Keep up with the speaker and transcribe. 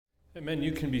Amen.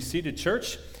 You can be seated,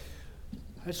 church.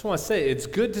 I just want to say it's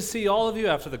good to see all of you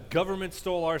after the government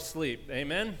stole our sleep.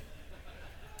 Amen.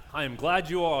 I am glad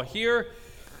you are all here.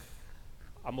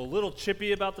 I'm a little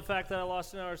chippy about the fact that I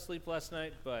lost an hour of sleep last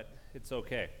night, but it's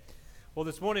okay. Well,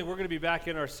 this morning we're going to be back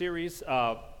in our series,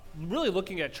 really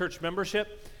looking at church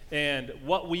membership and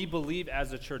what we believe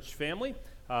as a church family.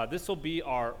 This will be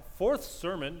our fourth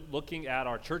sermon looking at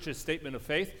our church's statement of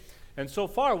faith. And so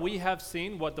far, we have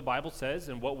seen what the Bible says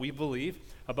and what we believe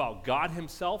about God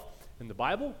himself in the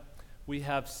Bible. We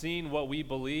have seen what we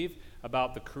believe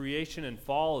about the creation and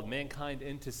fall of mankind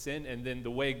into sin, and then the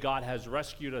way God has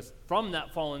rescued us from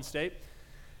that fallen state.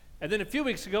 And then a few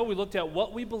weeks ago, we looked at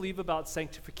what we believe about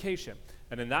sanctification.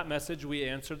 And in that message, we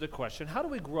answered the question, how do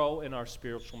we grow in our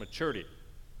spiritual maturity?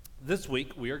 This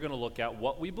week, we are going to look at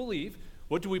what we believe.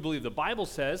 What do we believe the Bible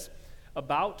says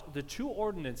about the two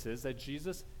ordinances that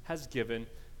Jesus has given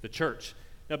the church?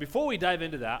 Now, before we dive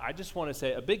into that, I just want to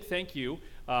say a big thank you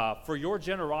for your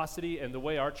generosity and the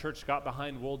way our church got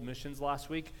behind world missions last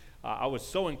week. I was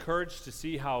so encouraged to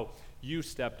see how you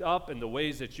stepped up and the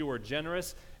ways that you were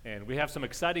generous. And we have some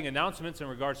exciting announcements in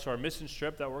regards to our mission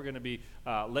trip that we're going to be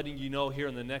letting you know here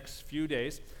in the next few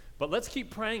days. But let's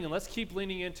keep praying and let's keep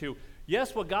leaning into,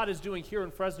 yes, what God is doing here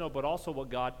in Fresno, but also what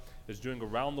God is doing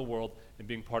around the world and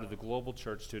being part of the global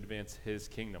church to advance his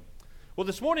kingdom. Well,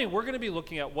 this morning we're going to be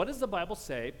looking at what does the Bible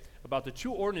say about the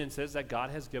two ordinances that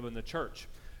God has given the church.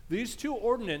 These two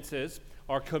ordinances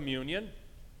are communion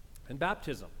and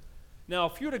baptism. Now,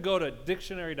 if you were to go to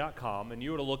dictionary.com and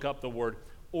you were to look up the word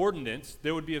ordinance,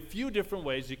 there would be a few different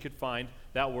ways you could find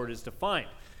that word is defined.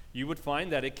 You would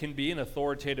find that it can be an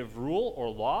authoritative rule or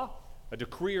law, a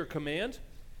decree or command.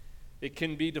 It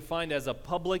can be defined as a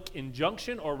public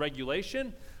injunction or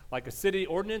regulation, like a city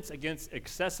ordinance against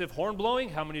excessive horn blowing.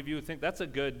 How many of you think that's a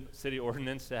good city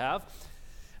ordinance to have?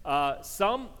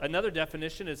 Another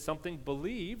definition is something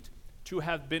believed to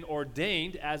have been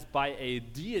ordained as by a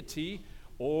deity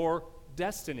or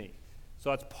destiny. So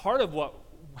that's part of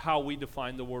how we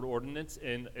define the word ordinance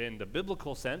in the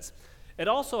biblical sense. It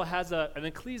also has an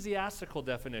ecclesiastical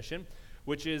definition,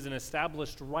 which is an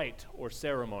established rite or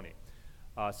ceremony.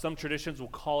 Some traditions will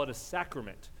call it a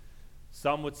sacrament.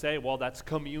 Some would say, well, that's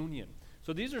communion.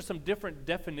 So these are some different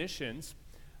definitions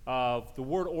of the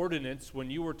word ordinance when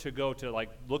you were to go to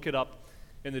look it up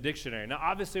in the dictionary. Now,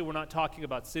 obviously, we're not talking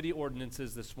about city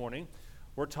ordinances this morning.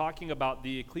 We're talking about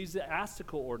the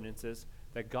ecclesiastical ordinances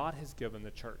that God has given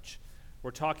the church.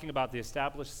 We're talking about the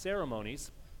established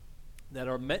ceremonies that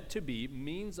are meant to be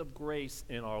means of grace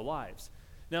in our lives.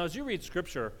 Now, as you read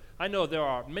Scripture, I know there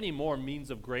are many more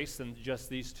means of grace than just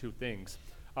these two things.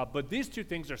 But these two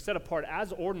things are set apart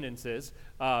as ordinances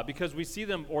because we see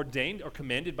them ordained or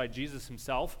commanded by Jesus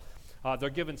himself. They're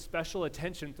given special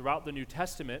attention throughout the New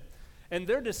Testament. And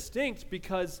they're distinct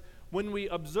because when we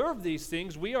observe these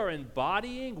things, we are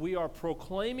embodying, we are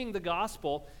proclaiming the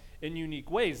gospel in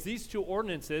unique ways. These two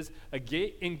ordinances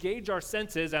engage our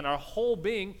senses and our whole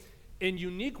being in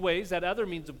unique ways that other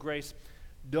means of grace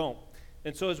don't.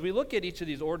 And so as we look at each of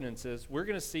these ordinances, we're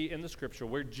going to see in the Scripture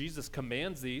where Jesus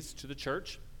commands these to the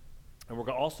church, and we're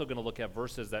also going to look at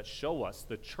verses that show us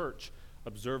the church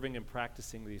observing and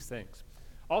practicing these things.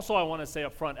 Also, I want to say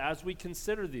up front, as we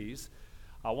consider these,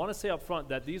 I want to say up front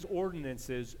that these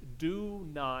ordinances do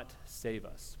not save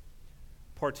us.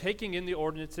 Partaking in the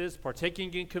ordinances,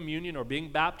 partaking in communion, or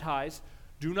being baptized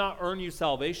do not earn you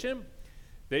salvation.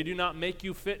 They do not make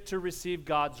you fit to receive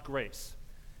God's grace.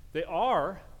 They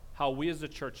are how we as a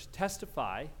church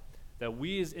testify that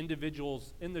we as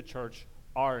individuals in the church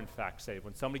are in fact saved.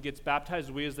 When somebody gets baptized,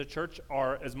 we as the church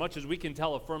are, as much as we can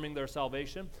tell, affirming their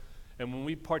salvation. And when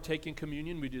we partake in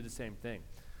communion, we do the same thing.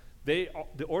 The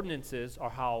ordinances are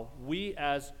how we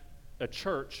as a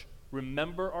church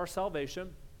remember our salvation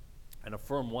and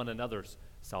affirm one another's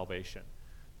salvation.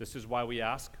 This is why we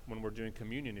ask when we're doing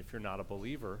communion, if you're not a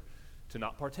believer, to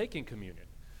not partake in communion,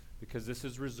 because this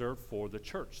is reserved for the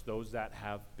church, those that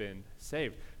have been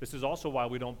saved. This is also why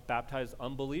we don't baptize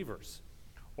unbelievers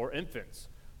or infants.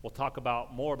 We'll talk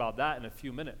more about that in a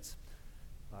few minutes.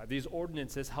 These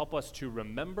ordinances help us to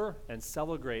remember and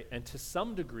celebrate and to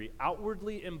some degree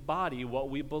outwardly embody what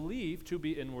we believe to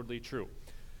be inwardly true.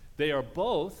 They are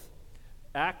both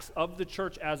acts of the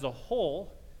church as a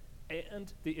whole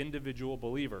and the individual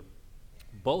believer.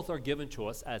 Both are given to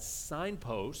us as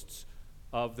signposts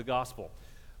of the gospel.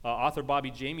 Author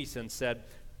Bobby Jamieson said,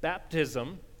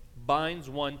 baptism binds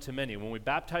one to many. When we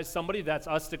baptize somebody, that's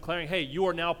us declaring, hey, you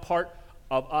are now part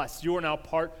of us. You are now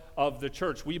part of the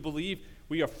church. We believe,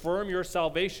 we affirm your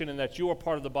salvation and that you are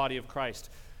part of the body of Christ.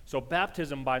 So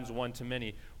baptism binds one to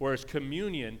many, whereas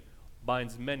communion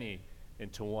binds many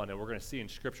into one. And we're going to see in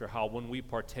Scripture how when we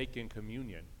partake in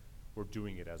communion, we're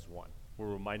doing it as one. We're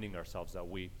reminding ourselves that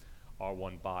we are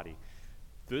one body.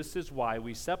 This is why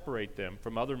we separate them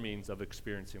from other means of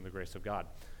experiencing the grace of God.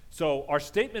 So our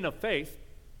statement of faith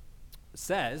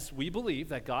says we believe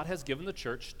that God has given the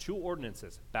church two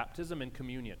ordinances, baptism and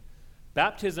communion.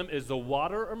 Baptism is the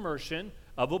water immersion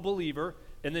of a believer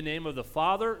in the name of the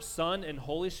Father, Son, and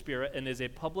Holy Spirit, and is a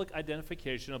public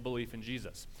identification of belief in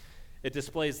Jesus. It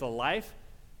displays the life,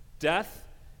 death,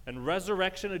 and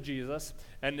resurrection of Jesus,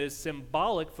 and is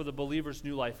symbolic for the believer's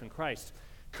new life in Christ.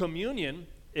 Communion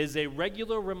is a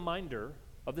regular reminder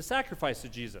of the sacrifice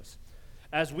of Jesus.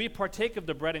 As we partake of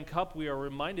the bread and cup, we are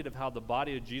reminded of how the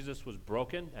body of Jesus was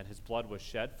broken and his blood was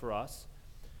shed for us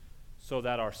so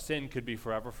that our sin could be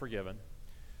forever forgiven,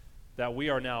 that we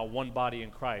are now one body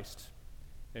in Christ,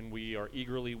 and we are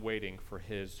eagerly waiting for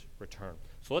his return.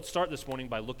 So let's start this morning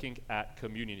by looking at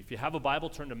communion. If you have a Bible,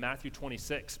 turn to Matthew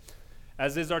 26.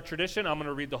 As is our tradition, I'm going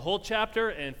to read the whole chapter,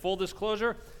 and full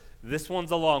disclosure, this one's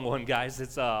a long one, guys.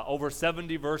 It's over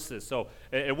 70 verses, so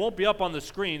it won't be up on the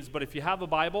screens, but if you have a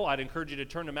Bible, I'd encourage you to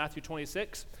turn to Matthew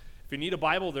 26. If you need a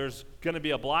Bible, there's going to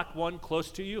be a black one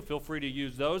close to you. Feel free to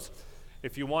use those.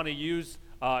 If you want to use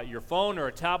your phone or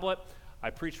a tablet,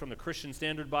 I preach from the Christian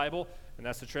Standard Bible, and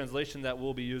that's the translation that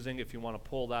we'll be using if you want to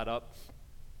pull that up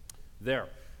there.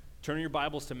 Turn your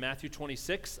Bibles to Matthew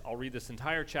 26. I'll read this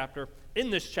entire chapter.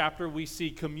 In this chapter, we see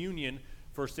communion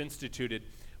first instituted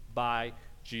by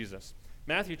Jesus.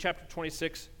 Matthew chapter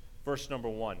 26, verse number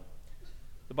 1.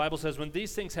 The Bible says, when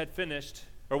Jesus had finished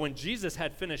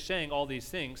saying all these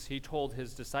things, he told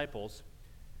his disciples,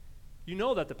 "You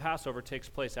know that the Passover takes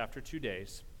place after 2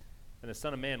 days, and the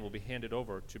Son of Man will be handed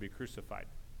over to be crucified."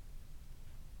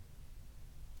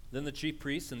 Then the chief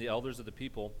priests and the elders of the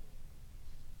people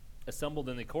assembled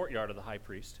in the courtyard of the high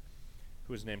priest,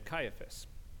 who was named Caiaphas.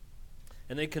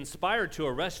 And they conspired to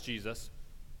arrest Jesus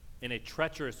in a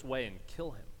treacherous way and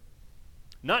kill him.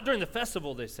 Not during the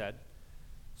festival, they said,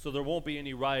 so there won't be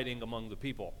any rioting among the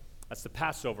people. That's the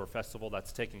Passover festival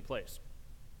that's taking place.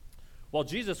 While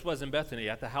Jesus was in Bethany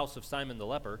at the house of Simon the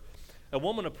leper, a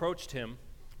woman approached him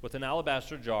with an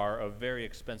alabaster jar of very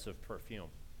expensive perfume.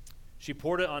 She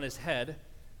poured it on his head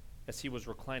as he was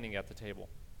reclining at the table.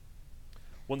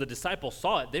 When the disciples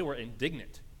saw it, they were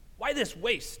indignant. "Why this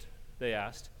waste?" they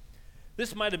asked.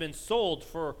 "This might have been sold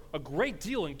for a great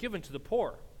deal and given to the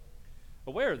poor."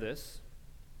 Aware of this,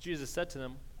 Jesus said to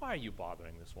them, "Why are you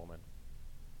bothering this woman?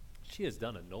 She has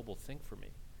done a noble thing for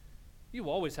me. You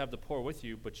always have the poor with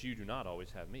you, but you do not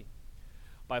always have me.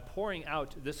 By pouring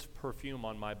out this perfume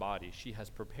on my body, she has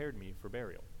prepared me for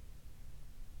burial.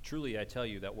 Truly, I tell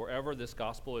you that wherever this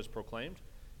gospel is proclaimed,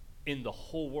 in the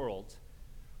whole world,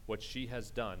 what she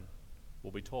has done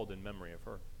will be told in memory of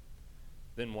her."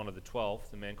 Then one of the 12,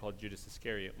 the man called Judas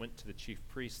Iscariot, went to the chief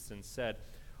priests and said,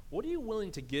 "What are you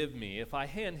willing to give me if I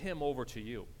hand him over to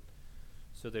you?"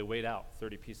 So they weighed out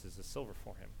 30 pieces of silver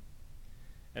for him.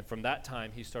 And from that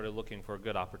time, he started looking for a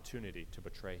good opportunity to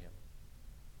betray him.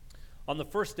 On the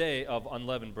first day of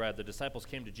unleavened bread, the disciples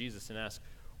came to Jesus and asked,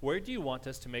 "Where do you want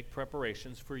us to make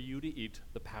preparations for you to eat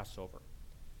the Passover?"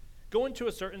 Go into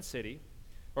the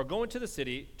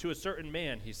city to a certain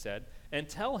man," he said, "and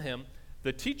tell him,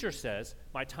 'The teacher says,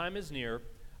 my time is near.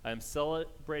 I am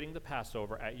celebrating the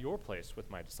Passover at your place with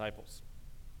my disciples.'"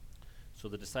 So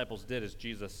the disciples did as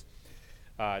Jesus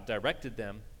directed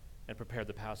them and prepared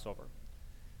the Passover.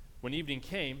 When evening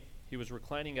came, he was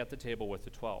reclining at the table with the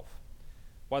 12.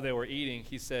 While they were eating,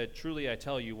 he said, "Truly I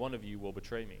tell you, one of you will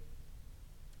betray me."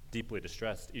 Deeply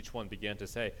distressed, each one began to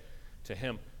say to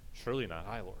him, "Surely not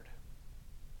I, Lord."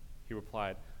 He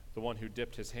replied, "The one who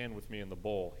dipped his hand with me in the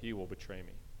bowl, he will betray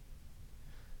me.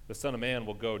 The Son of Man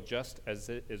will go just as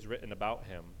it is written about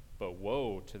him, but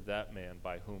woe to that man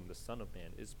by whom the Son of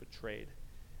Man is betrayed.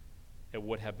 It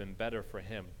would have been better for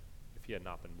him if he had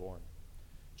not been born."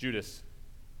 Judas,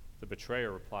 the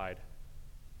betrayer, replied,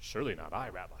 "Surely not I,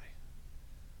 Rabbi."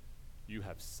 "You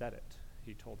have said it,"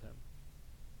 he told him.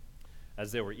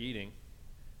 As they were eating,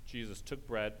 Jesus took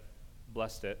bread,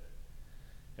 blessed it,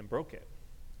 and broke it,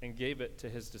 and gave it to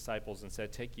his disciples and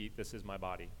said, "Take, eat, this is my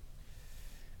body."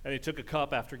 And he took a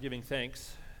cup after giving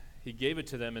thanks. He gave it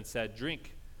to them and said,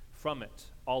 "Drink from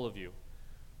it, all of you,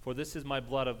 for this is my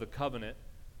blood of the covenant,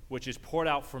 which is poured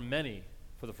out for many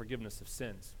for the forgiveness of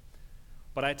sins.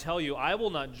 But I tell you, I will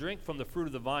not drink from the fruit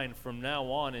of the vine from now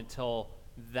on until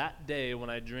that day when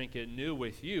I drink it new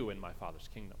with you in my Father's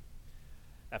kingdom."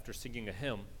 After singing a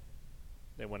hymn,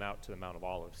 they went out to the Mount of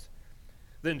Olives.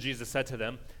 Then Jesus said to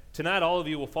them, "Tonight all of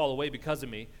you will fall away because of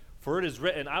me, for it is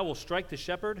written, I will strike the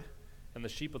shepherd, and the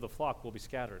sheep of the flock will be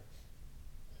scattered.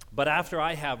 But after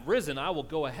I have risen, I will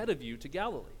go ahead of you to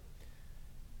Galilee."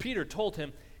 Peter told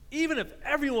him, "Even if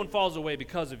everyone falls away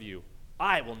because of you,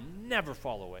 I will never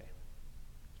fall away."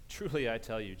 "Truly I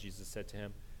tell you," Jesus said to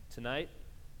him, "tonight,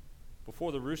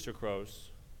 before the rooster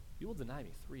crows, you will deny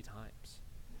me 3 times."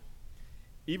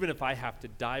 "Even if I have to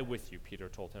die with you," Peter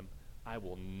told him, "I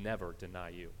will never deny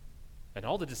you." And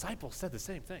all the disciples said the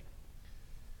same thing.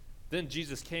 Then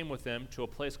Jesus came with them to a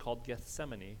place called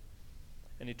Gethsemane,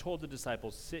 and he told the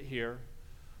disciples, "Sit here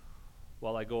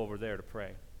while I go over there to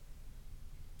pray."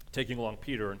 Taking along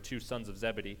Peter and 2 sons of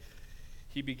Zebedee,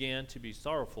 he began to be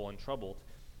sorrowful and troubled.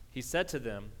 He said to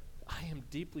them, "I am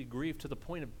deeply grieved to the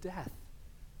point of death.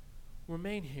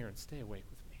 Remain here and stay awake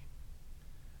with me."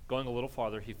 Going a little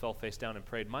farther, he fell face down and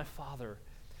prayed, "My Father,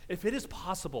 if it is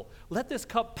possible, let this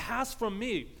cup pass from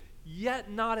me, yet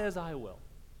not as I will,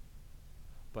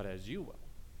 but as you will."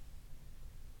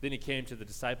 Then he came to the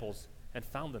disciples and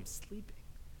found them sleeping.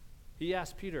 He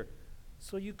asked Peter,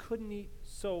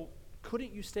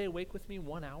 couldn't you stay awake with me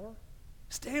 1 hour?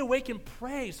 Stay awake and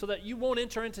pray so that you won't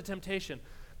enter into temptation.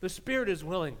 The spirit is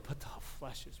willing, but the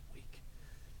flesh is weak."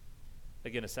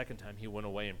 Again, a second time, he went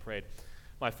away and prayed,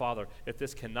 "My Father, if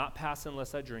this cannot pass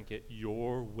unless I drink it,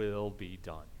 your will be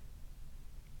done."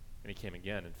 And he came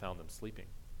again and found them sleeping,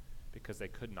 because they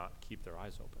could not keep their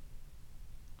eyes open.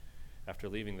 After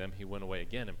leaving them, he went away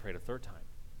again and prayed a 3rd time,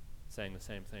 saying the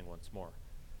same thing once more.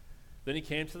 Then he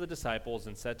came to the disciples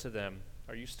and said to them,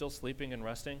 "Are you still sleeping and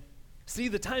resting? See,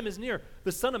 the time is near.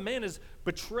 The Son of Man is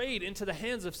betrayed into the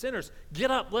hands of sinners.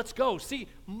 Get up, let's go. See,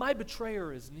 my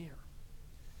betrayer is near."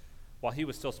 While he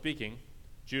was still speaking,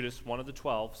 Judas, one of the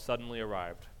 12, suddenly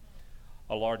arrived.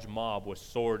 A large mob with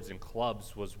swords and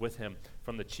clubs was with him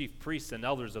from the chief priests and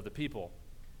elders of the people.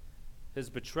 His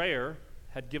betrayer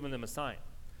had given them a sign.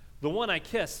 "The one I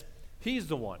kiss, he's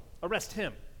the one. Arrest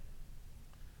him."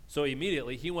 So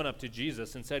immediately he went up to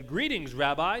Jesus and said, "Greetings,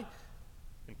 Rabbi,"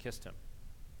 and kissed him.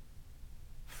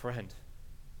 "Friend,"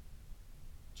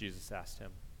 Jesus asked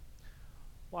him,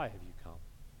 "why have you come?"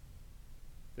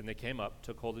 Then they came up,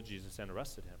 took hold of Jesus, and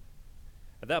arrested him.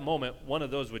 At that moment, one of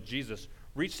those with Jesus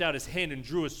reached out his hand and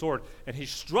drew his sword, and he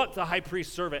struck the high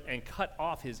priest's servant and cut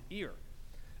off his ear.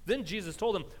 Then Jesus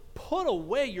told him, "Put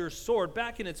away your sword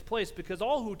back in its place, because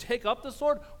all who take up the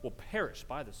sword will perish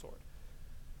by the sword.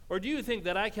 Or do you think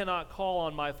that I cannot call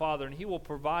on my Father, and he will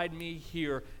provide me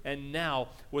here and now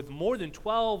with more than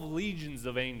 12 legions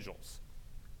of angels?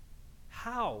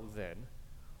 How, then,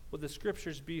 will the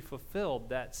scriptures be fulfilled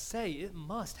that say it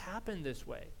must happen this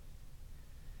way?"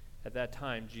 At that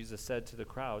time, Jesus said to the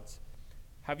crowds,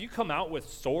 "Have you come out with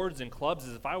swords and clubs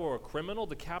as if I were a criminal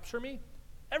to capture me?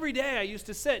 Every day I used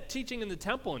to sit teaching in the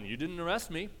temple, and you didn't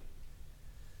arrest me."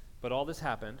 But all this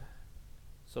happened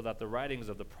so that the writings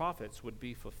of the prophets would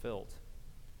be fulfilled.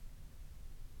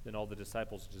 Then all the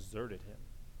disciples deserted him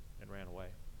and ran away.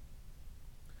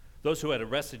 Those who had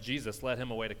arrested Jesus led him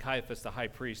away to Caiaphas the high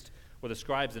priest, where the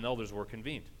scribes and elders were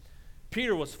convened.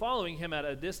 Peter was following him at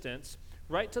a distance,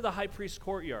 right to the high priest's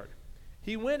courtyard.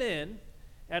 He went in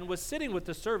and was sitting with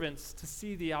the servants to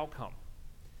see the outcome.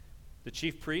 The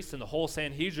chief priests and the whole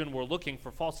Sanhedrin were looking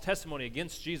for false testimony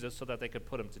against Jesus so that they could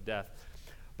put him to death.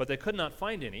 But they could not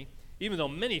find any, even though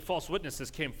many false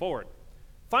witnesses came forward.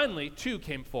 Finally, 2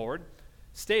 came forward,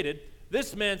 stated,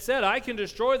 "This man said, I can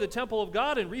destroy the temple of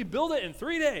God and rebuild it in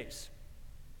 3 days."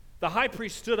 The high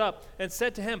priest stood up and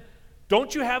said to him,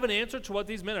 "Don't you have an answer to what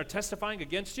these men are testifying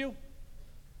against you?"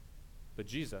 But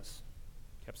Jesus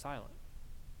kept silent.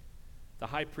 The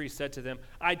high priest said to them,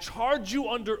 "I charge you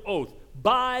under oath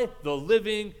by the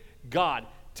living God.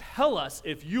 Tell us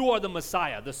if you are the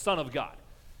Messiah, the Son of God."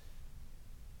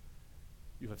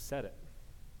 "You have said it,"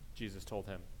 Jesus told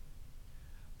him.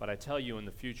 "But I tell you, in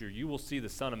the future you will see the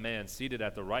Son of Man seated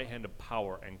at the right hand of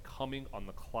power and coming on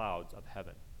the clouds of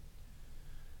heaven."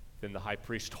 Then the high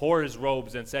priest tore his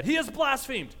robes and said, "He has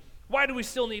blasphemed. Why do we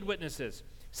still need witnesses?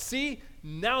 See,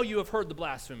 now you have heard the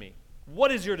blasphemy.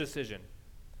 What is your decision?"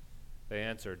 They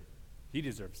answered, "He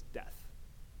deserves death."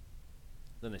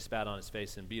 Then they spat on his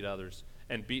face and beat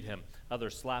him.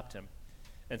 Others slapped him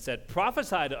and said,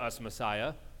 "Prophesy to us,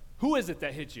 Messiah. Who is it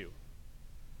that hit you?"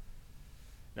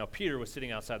 Now Peter was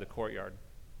sitting outside the courtyard.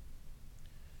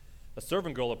 A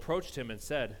servant girl approached him and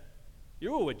said,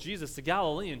 "You were with Jesus the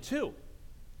Galilean too."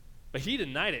 But he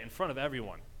denied it in front of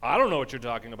everyone. "I don't know what you're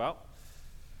talking about."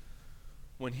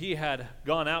 When he had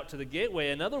gone out to the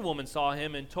gateway, another woman saw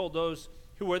him and told those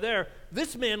who were there,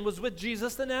 "This man was with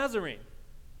Jesus the Nazarene."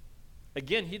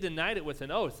 Again, he denied it with an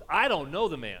oath, "I don't know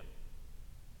the man."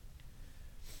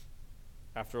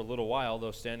 After a little while,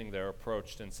 those standing there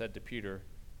approached and said to Peter,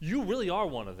 "You really are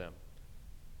one of them,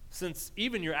 since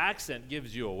even your accent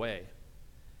gives you away."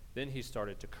 Then he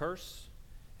started to curse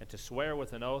and to swear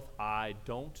with an oath, "I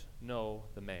don't know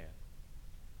the man."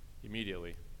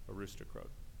 Immediately, a rooster crowed.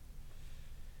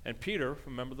 And Peter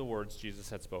remembered the words Jesus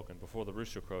had spoken, "Before the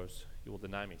rooster crows, you will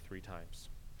deny me 3 times."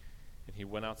 And he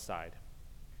went outside,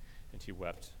 and he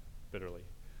wept bitterly.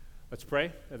 Let's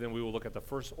pray, and then we will look at the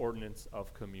first ordinance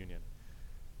of communion.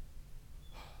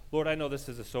 Lord, I know this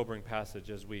is a sobering passage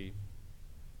as we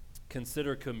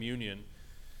consider communion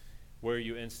where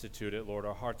you institute it. Lord,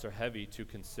 our hearts are heavy to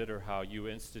consider how you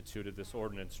instituted this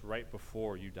ordinance right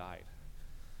before you died.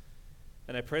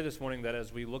 And I pray this morning that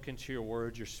as we look into your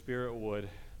word, your Spirit would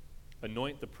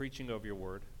anoint the preaching of your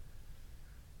word,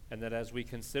 and that as we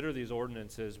consider these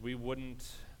ordinances, we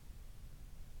wouldn't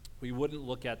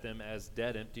look at them as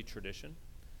dead, empty tradition,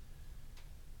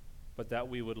 but that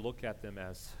we would look at them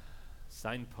as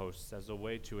signposts, as a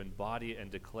way to embody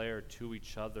and declare to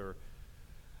each other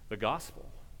the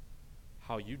gospel,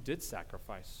 how you did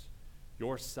sacrifice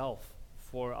yourself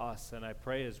for us. And I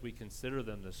pray as we consider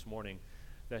them this morning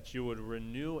that you would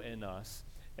renew in us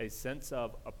a sense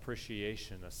of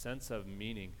appreciation, a sense of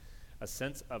meaning, a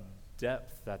sense of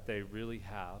depth that they really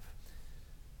have,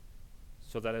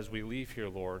 so that as we leave here,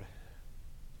 Lord,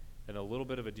 in a little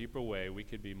bit of a deeper way, we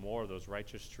could be more of those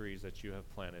righteous trees that you have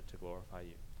planted to glorify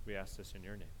you. We ask this in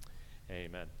your name.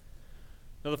 Amen.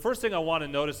 Now, the first thing I want to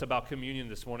notice about communion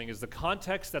this morning is the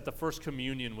context that the first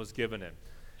communion was given in.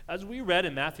 As we read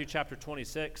in Matthew chapter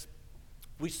 26,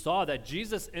 we saw that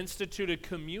Jesus instituted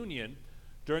communion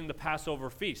during the Passover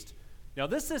feast. Now,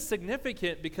 this is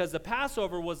significant because the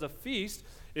Passover was a feast.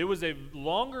 It was a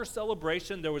longer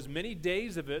celebration. There was many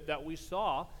days of it that we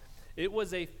saw. It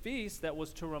was a feast that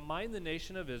was to remind the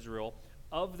nation of Israel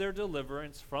of their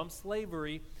deliverance from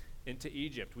slavery into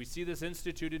Egypt. We see this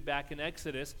instituted back in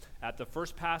Exodus at the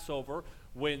first Passover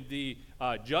when the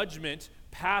judgment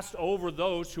passed over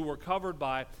those who were covered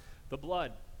by the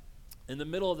blood. In the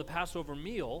middle of the Passover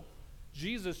meal,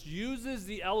 Jesus uses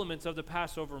the elements of the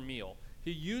Passover meal.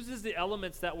 He uses the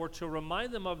elements that were to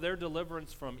remind them of their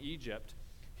deliverance from Egypt.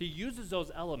 He uses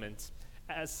those elements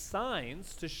as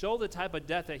signs to show the type of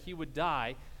death that he would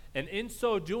die, and in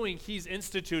so doing, he's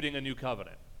instituting a new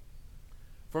covenant.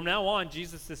 From now on,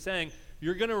 Jesus is saying,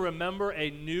 you're going to remember a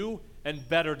new and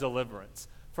better deliverance.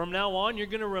 From now on, you're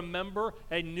going to remember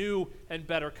a new and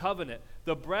better covenant.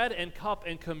 The bread and cup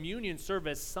and communion serve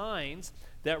as signs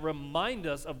that remind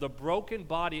us of the broken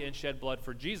body and shed blood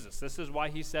for Jesus. This is why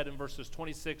he said in verses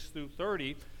 26 through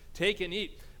 30, "Take and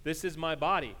eat. This is my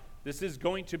body. This is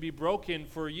going to be broken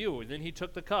for you." And then he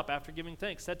took the cup after giving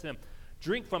thanks, said to them,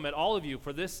 "Drink from it, all of you,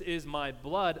 for this is my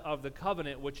blood of the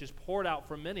covenant, which is poured out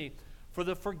for many for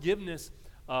the forgiveness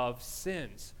of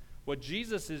sins." What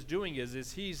Jesus is doing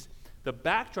is he's the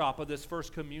backdrop of this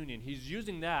first communion. He's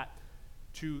using that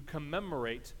to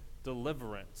commemorate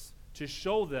deliverance, to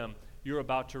show them you're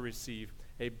about to receive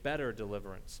a better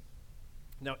deliverance.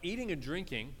 Now, eating and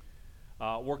drinking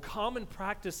were common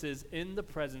practices in the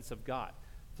presence of God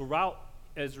throughout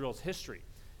Israel's history.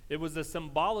 It was a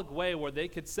symbolic way where they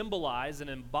could symbolize and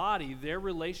embody their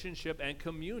relationship and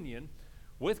communion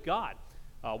with God.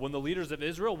 When the leaders of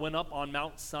Israel went up on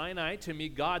Mount Sinai to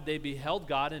meet God, they beheld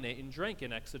God and ate and drank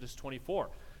in Exodus 24.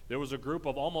 There was a group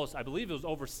of almost, I believe it was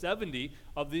over 70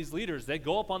 of these leaders. They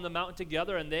go up on the mountain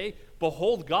together and they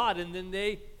behold God, and then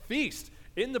they feast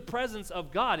in the presence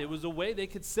of God. It was a way they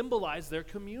could symbolize their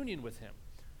communion with him.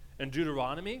 In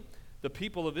Deuteronomy, the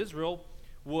people of Israel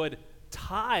would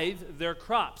tithe their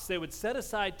crops. They would set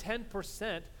aside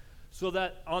 10% so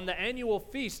that on the annual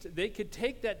feast, they could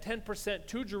take that 10%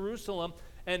 to Jerusalem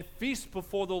and feast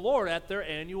before the Lord at their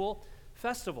annual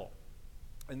festival.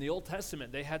 In the Old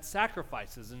Testament, they had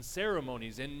sacrifices and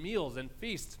ceremonies and meals and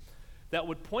feasts that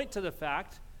would point to the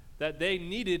fact that they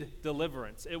needed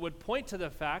deliverance. It would point to the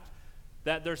fact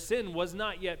that their sin was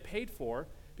not yet paid for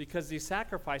because these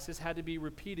sacrifices had to be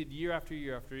repeated year after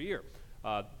year after year.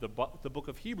 The book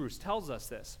of Hebrews tells us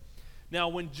this. Now,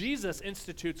 when Jesus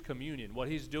institutes communion, what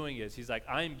he's doing is he's like,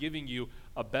 I am giving you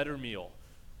a better meal,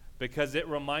 because it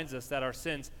reminds us that our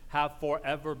sins have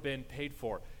forever been paid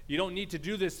for. You don't need to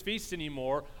do this feast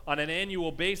anymore on an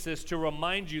annual basis to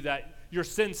remind you that your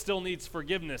sin still needs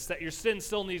forgiveness, that your sin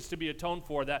still needs to be atoned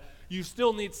for, that you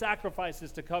still need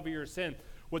sacrifices to cover your sin.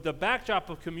 With the backdrop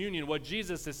of communion, what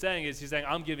Jesus is saying is he's saying,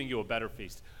 I'm giving you a better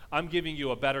feast. I'm giving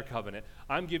you a better covenant.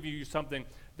 I'm giving you something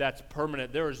that's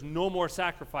permanent. There is no more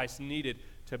sacrifice needed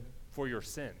for your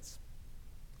sins.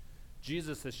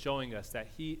 Jesus is showing us that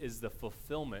he is the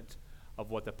fulfillment of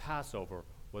what the Passover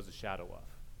was a shadow of.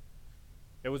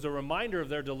 It was a reminder of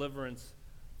their deliverance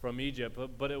from Egypt,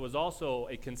 but it was also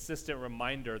a consistent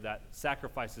reminder that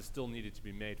sacrifices still needed to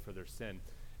be made for their sin.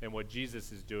 And what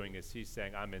Jesus is doing is he's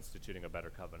saying, I'm instituting a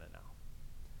better covenant now.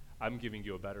 I'm giving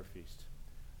you a better feast.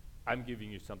 I'm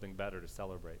giving you something better to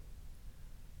celebrate.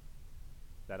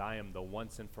 That I am the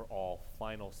once and for all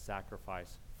final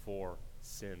sacrifice for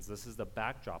sins. This is the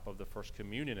backdrop of the first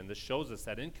communion, and this shows us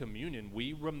that in communion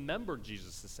we remember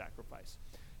Jesus' sacrifice.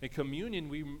 In communion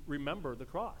we remember the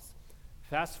cross.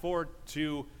 Fast forward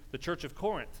to the church of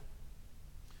Corinth,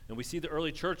 and we see the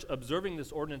early church observing this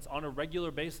ordinance on a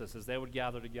regular basis as they would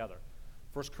gather together.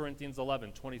 1 Corinthians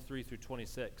 11, 23 through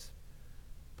 26.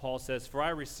 Paul says, "For I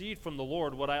received from the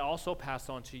Lord what I also passed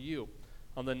on to you.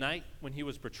 On the night when he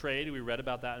was betrayed," we read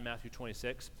about that in Matthew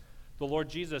 26, "the Lord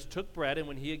Jesus took bread, and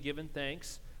when he had given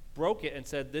thanks, broke it and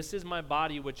said, 'This is my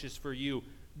body which is for you.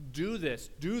 Do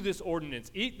this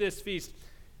ordinance, eat this feast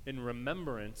in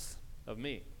remembrance of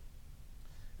me.'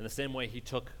 In the same way, he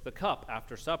took the cup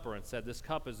after supper and said, 'This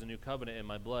cup is the new covenant in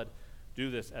my blood.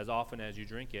 Do this as often as you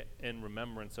drink it in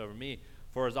remembrance of me.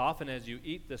 For as often as you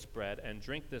eat this bread and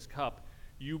drink this cup,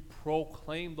 you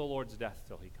proclaim the Lord's death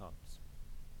till he comes.'"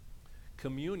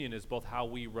 Communion is both how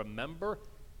we remember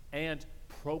and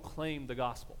proclaim the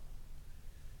gospel.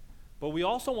 But we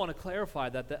also want to clarify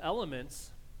that the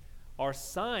elements are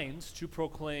signs to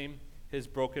proclaim his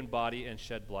broken body and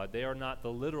shed blood. They are not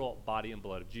the literal body and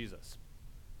blood of Jesus.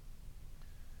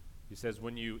 He says,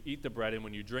 when you eat the bread and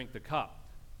when you drink the cup,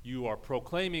 you are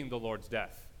proclaiming the Lord's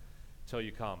death till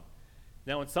you come.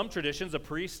 Now, in some traditions, a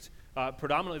priest,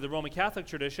 predominantly the Roman Catholic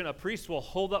tradition, a priest will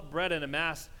hold up bread in a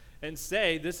mass and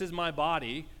say, "This is my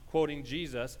body," quoting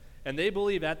Jesus, and they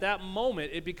believe at that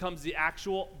moment it becomes the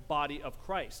actual body of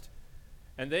Christ.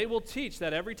 And they will teach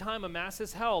that every time a mass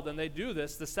is held and they do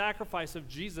this, the sacrifice of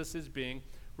Jesus is being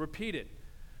repeated.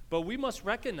 But we must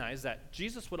recognize that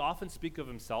Jesus would often speak of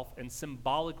himself in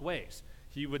symbolic ways.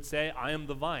 He would say, "I am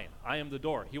the vine, I am the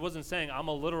door." He wasn't saying, "I'm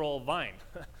a literal vine."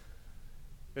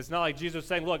 It's not like Jesus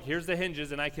saying, "Look, here's the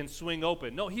hinges and I can swing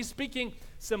open." No, he's speaking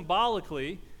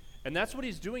symbolically, and that's what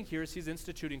he's doing here is he's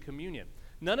instituting communion.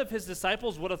 None of his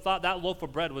disciples would have thought that loaf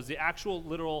of bread was the actual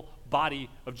literal body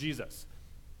of Jesus.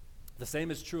 The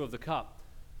same is true of the cup.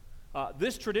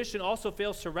 This tradition also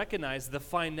fails to recognize the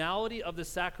finality of the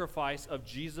sacrifice of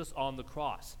Jesus on the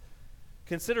cross.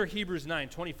 Consider Hebrews 9,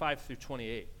 25 through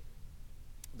 28.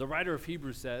 The writer of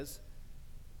Hebrews says,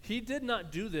 "He did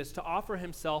not do this to offer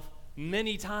himself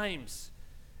many times,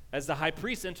 as the high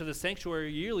priest entered the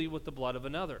sanctuary yearly with the blood of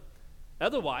another.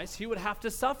 Otherwise, he would have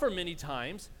to suffer many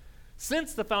times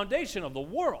since the foundation of the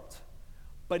world.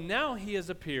 But now he has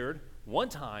appeared one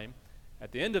time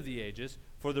at the end of the ages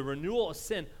for the renewal of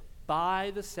sin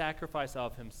by the sacrifice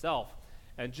of himself.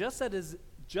 And just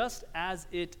as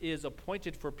it is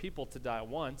appointed for people to die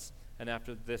once, and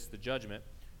after this the judgment,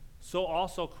 so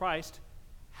also Christ,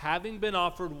 having been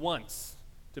offered once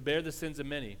to bear the sins of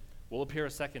many, will appear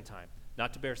a second time,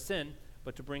 not to bear sin,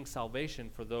 but to bring salvation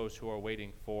for those who are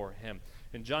waiting for him."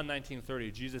 In John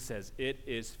 19:30, Jesus says, "It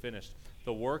is finished."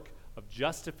 The work of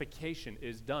justification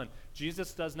is done.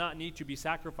 Jesus does not need to be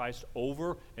sacrificed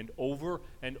over and over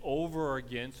and over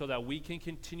again so that we can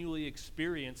continually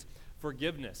experience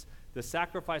forgiveness. The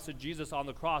sacrifice of Jesus on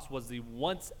the cross was the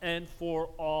once and for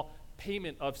all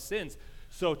payment of sins.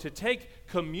 So to take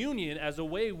communion as a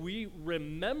way we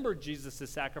remember Jesus'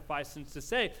 sacrifice and to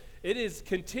say it is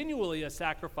continually a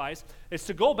sacrifice, it's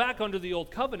to go back under the old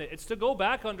covenant. It's to go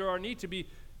back under our need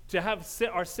to have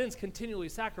our sins continually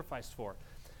sacrificed for.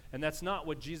 And that's not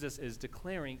what Jesus is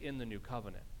declaring in the new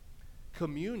covenant.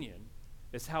 Communion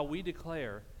is how we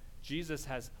declare Jesus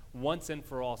has once and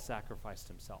for all sacrificed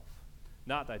himself.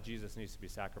 Not that Jesus needs to be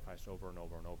sacrificed over and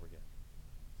over and over again.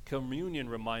 Communion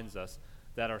reminds us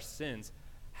that our sins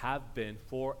have been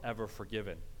forever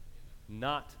forgiven,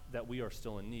 not that we are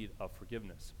still in need of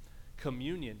forgiveness.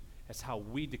 Communion is how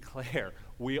we declare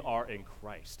we are in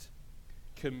Christ.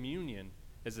 Communion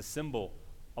is a symbol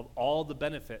of all the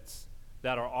benefits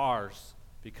that are ours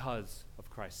because of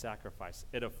Christ's sacrifice.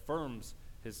 It affirms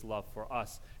his love for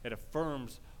us. It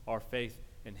affirms our faith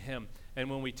in him. And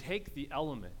when we take the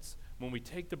elements, when we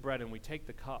take the bread and we take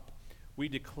the cup, we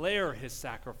declare his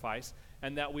sacrifice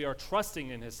and that we are trusting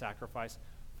in his sacrifice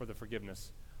for the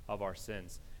forgiveness of our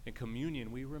sins. In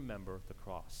communion, we remember the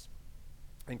cross.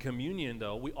 In communion,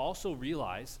 though, we also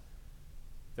realize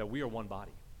that we are one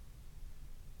body.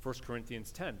 1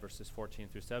 Corinthians 10, verses 14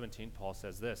 through 17, Paul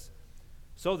says this,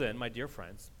 "So then, my dear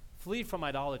friends, flee from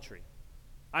idolatry.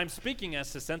 I'm speaking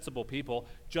as to sensible people.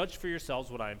 Judge for yourselves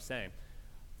what I am saying.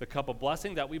 The cup of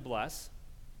blessing that we bless,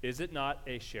 is it not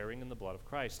a sharing in the blood of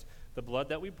Christ? The blood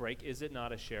that we break, is it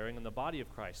not a sharing in the body of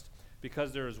Christ?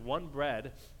 Because there is one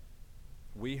bread,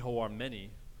 we who are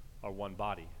many are one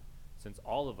body, since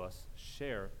all of us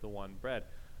share the one bread.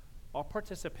 Our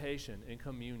participation in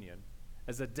communion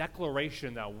is a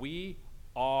declaration that we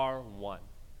are one.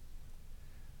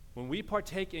 When we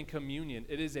partake in communion,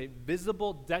 it is a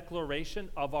visible declaration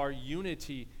of our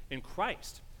unity in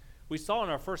Christ. We saw in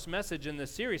our first message in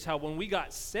this series how when we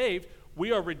got saved,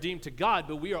 we are redeemed to God,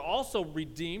 but we are also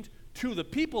redeemed to the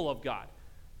people of God.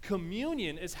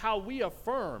 Communion is how we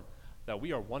affirm that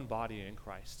we are one body in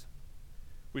Christ.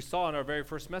 We saw in our very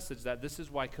first message that this is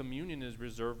why communion is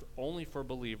reserved only for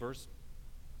believers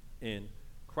in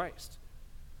Christ.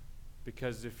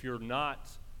 Because if you're not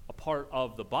a part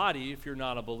of the body, if you're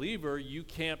not a believer, you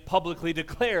can't publicly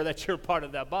declare that you're part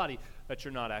of that body that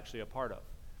you're not actually a part of.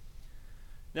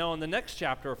 Now, in the next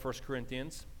chapter of 1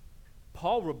 Corinthians,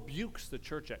 Paul rebukes the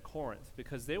church at Corinth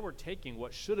because they were taking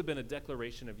what should have been a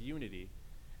declaration of unity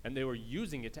and they were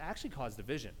using it to actually cause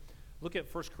division. Look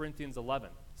at 1 Corinthians 11,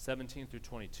 17 through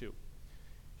 22.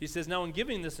 He says, "Now in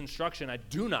giving this instruction, I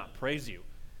do not praise you,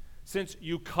 since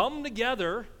you come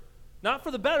together, not for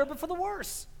the better, but for the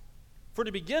worse. For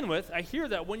to begin with, I hear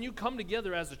that when you come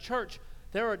together as a church,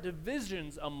 there are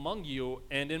divisions among you,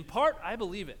 and in part I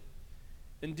believe it.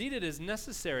 Indeed, it is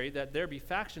necessary that there be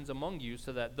factions among you,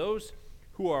 so that those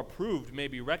who are approved may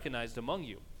be recognized among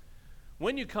you.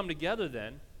 When you come together,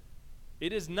 then,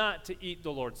 it is not to eat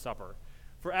the Lord's Supper.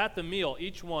 For at the meal,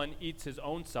 each one eats his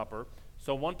own supper,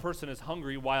 so one person is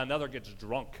hungry while another gets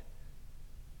drunk.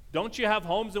 Don't you have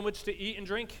homes in which to eat and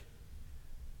drink?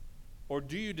 Or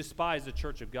do you despise the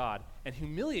church of God and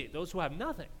humiliate those who have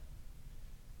nothing?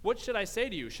 What should I say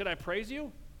to you? Should I praise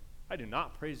you? I do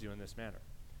not praise you in this manner."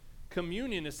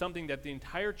 Communion is something that the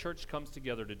entire church comes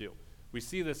together to do. We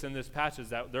see this in this passage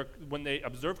that when they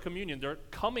observe communion, they're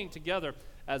coming together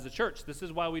as a church. This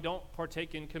is why we don't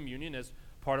partake in communion as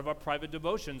part of our private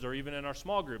devotions or even in our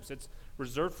small groups. It's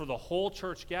reserved for the whole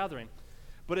church gathering.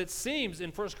 But it seems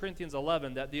in 1 Corinthians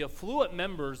 11 that the affluent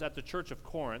members at the church of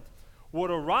Corinth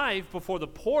would arrive before the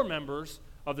poor members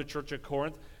of the church of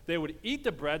Corinth. They would eat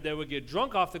the bread, they would get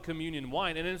drunk off the communion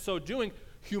wine, and in so doing,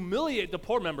 humiliate the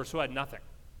poor members who had nothing.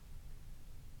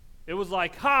 It was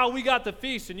like, we got the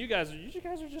feast, and you guys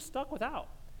are just stuck without.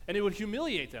 And it would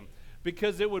humiliate them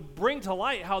because it would bring to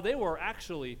light how they were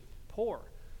actually poor.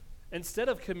 Instead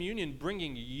of communion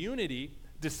bringing unity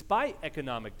despite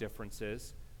economic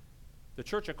differences, the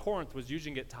church at Corinth was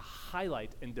using it to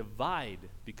highlight and divide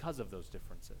because of those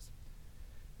differences.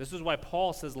 This is why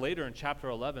Paul says later in chapter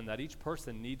 11 that each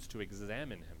person needs to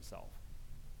examine himself.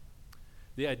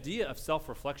 The idea of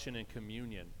self-reflection in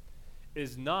communion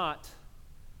is not,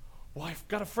 I've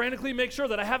got to frantically make sure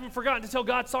that I haven't forgotten to tell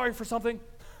God sorry for something.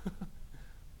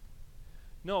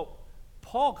 No,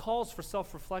 Paul calls for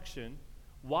self-reflection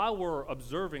while we're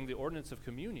observing the ordinance of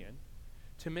communion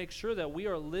to make sure that we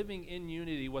are living in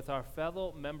unity with our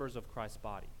fellow members of Christ's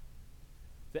body.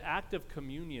 The act of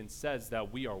communion says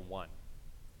that we are one.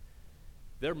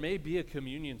 There may be a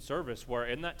communion service where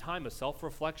in that time of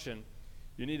self-reflection,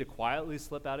 you need to quietly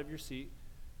slip out of your seat,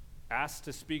 ask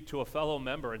to speak to a fellow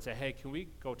member and say, hey, can we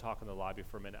go talk in the lobby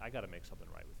for a minute? I got to make something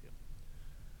right with you.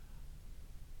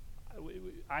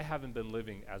 I haven't been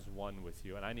living as one with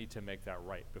you, and I need to make that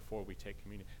right before we take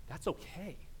communion. That's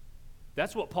okay.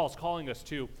 That's what Paul's calling us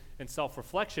to in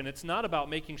self-reflection. It's not about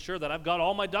making sure that I've got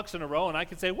all my ducks in a row and I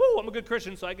can say, woo, I'm a good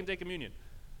Christian, so I can take communion.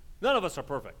 None of us are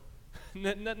perfect.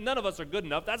 None of us are good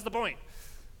enough. That's the point.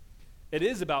 It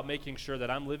is about making sure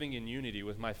that I'm living in unity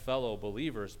with my fellow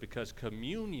believers because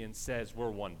communion says we're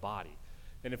one body.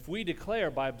 And if we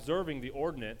declare by observing the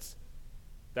ordinance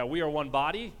that we are one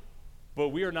body, but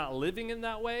we are not living in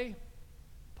that way,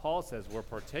 Paul says we're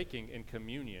partaking in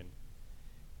communion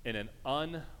in an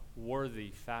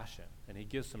unworthy fashion. And he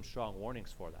gives some strong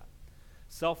warnings for that.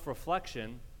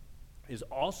 Self-reflection is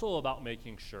also about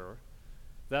making sure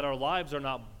that our lives are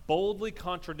not boldly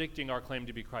contradicting our claim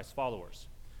to be Christ's followers.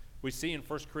 We see in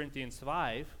 1 Corinthians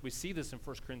 5, we see this in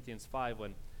 1 Corinthians 5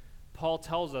 when Paul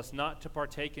tells us not to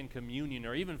partake in communion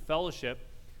or even fellowship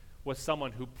with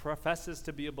someone who professes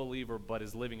to be a believer but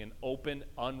is living in open,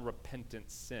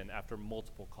 unrepentant sin after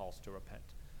multiple calls to repent.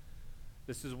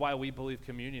 This is why we believe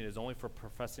communion is only for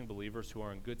professing believers who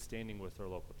are in good standing with their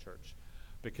local church,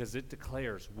 because it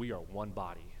declares we are one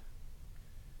body.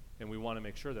 And we want to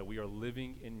make sure that we are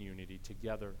living in unity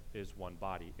together as one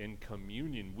body. In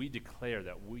communion, we declare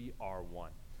that we are one.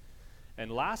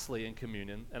 And lastly, in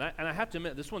communion, and I have to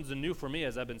admit, this one's new for me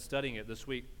as I've been studying it this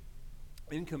week.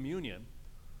 In communion,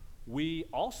 we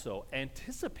also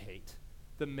anticipate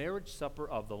the marriage supper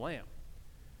of the Lamb.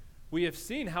 We have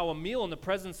seen how a meal in the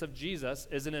presence of Jesus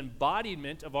is an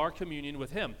embodiment of our communion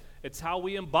with him. It's how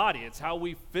we embody. It's how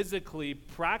we physically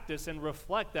practice and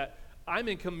reflect that I'm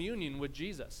in communion with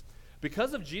Jesus.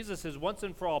 Because of Jesus' once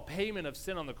and for all payment of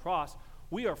sin on the cross,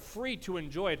 we are free to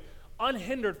enjoy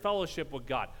unhindered fellowship with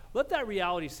God. Let that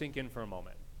reality sink in for a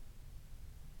moment.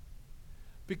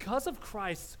 Because of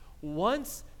Christ's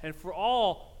once and for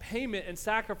all payment and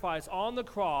sacrifice on the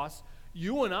cross,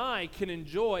 you and I can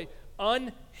enjoy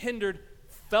unhindered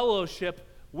fellowship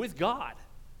with God.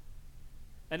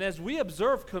 And as we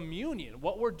observe communion,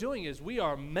 what we're doing is we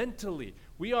are mentally,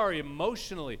 we are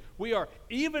emotionally, we are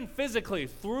even physically,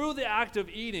 through the act of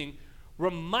eating,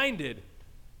 reminded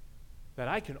that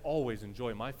I can always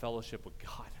enjoy my fellowship with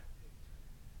God.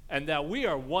 And that we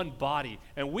are one body,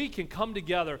 and we can come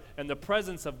together in the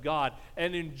presence of God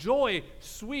and enjoy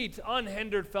sweet,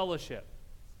 unhindered fellowship.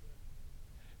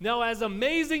 Now, as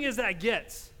amazing as that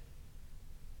gets,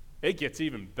 it gets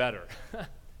even better.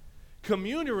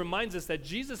 Communion reminds us that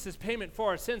Jesus' payment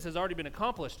for our sins has already been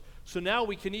accomplished, so now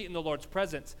we can eat in the Lord's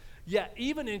presence. Yet,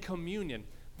 even in communion,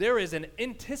 there is an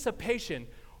anticipation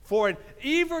for an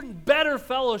even better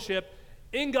fellowship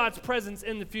in God's presence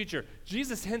in the future.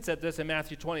 Jesus hints at this in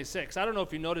Matthew 26. I don't know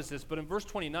if you noticed this, but in verse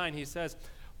 29 he says,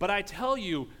 "But I tell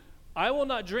you, I will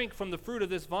not drink from the fruit of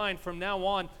this vine from now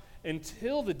on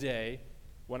until the day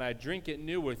when I drink it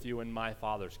new with you in my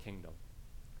Father's kingdom."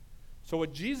 So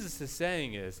what Jesus is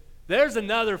saying is, there's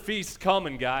another feast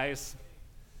coming, guys.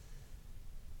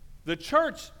 The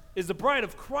church is the bride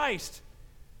of Christ,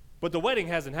 but the wedding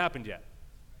hasn't happened yet.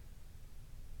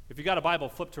 If you got a Bible,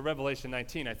 flip to Revelation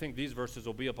 19. I think these verses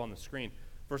will be up on the screen.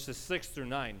 Verses 6 through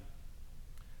 9.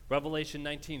 Revelation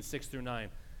 19, 6 through 9.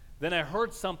 Then I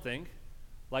heard something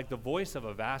like the voice of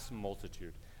a vast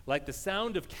multitude, like the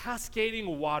sound of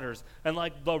cascading waters, and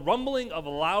like the rumbling of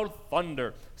loud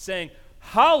thunder, saying,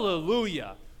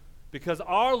 "Hallelujah, because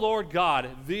our Lord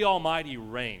God, the Almighty,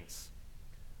 reigns.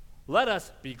 Let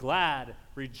us be glad,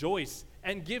 rejoice,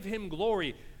 and give him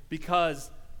glory,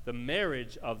 because the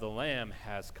marriage of the Lamb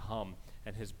has come,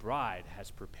 and his bride has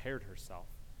prepared herself.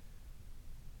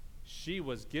 She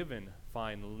was given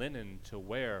fine linen to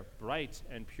wear, bright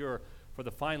and pure, for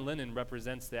the fine linen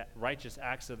represents the righteous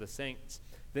acts of the saints.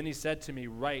 Then he said to me,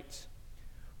 write,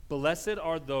 blessed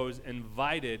are those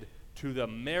invited to the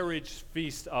marriage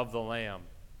feast of the Lamb."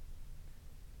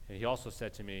 And he also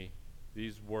said to me,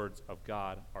 these words of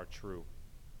God are true.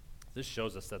 This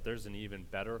shows us that there's an even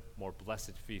better, more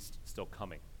blessed feast still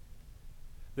coming.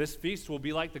 This feast will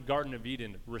be like the Garden of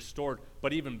Eden, restored,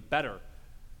 but even better,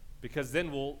 because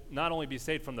then we'll not only be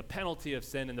saved from the penalty of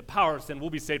sin and the power of sin, we'll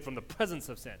be saved from the presence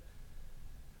of sin.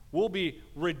 We'll be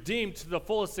redeemed to the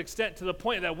fullest extent, to the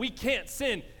point that we can't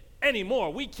sin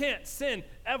anymore. We can't sin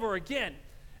ever again.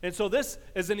 And so this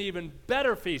is an even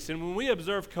better feast. And when we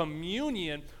observe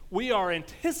communion, we are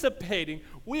anticipating,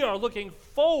 we are looking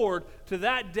forward to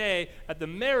that day at the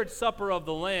marriage supper of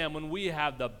the Lamb when we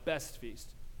have the best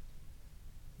feast.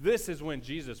 This is when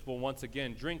Jesus will once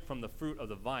again drink from the fruit of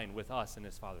the vine with us in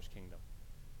his Father's kingdom.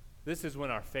 This is when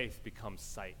our faith becomes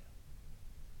sight.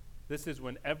 This is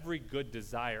when every good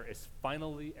desire is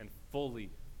finally and fully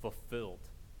fulfilled.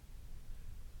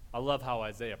 I love how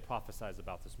Isaiah prophesies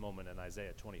about this moment in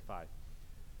Isaiah 25,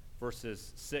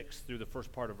 verses 6 through the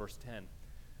first part of verse 10.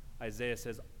 Isaiah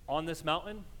says, "On this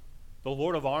mountain, the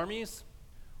Lord of armies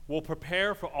will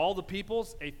prepare for all the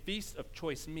peoples a feast of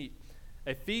choice meat,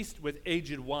 a feast with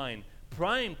aged wine,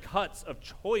 prime cuts of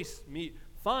choice meat,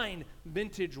 fine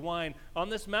vintage wine. On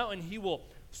this mountain he will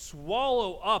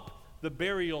swallow up the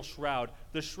burial shroud,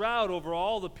 the shroud over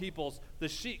all the peoples, the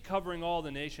sheet covering all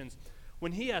the nations.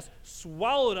 When he has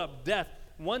swallowed up death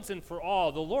once and for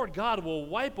all, the Lord God will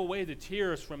wipe away the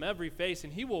tears from every face,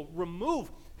 and he will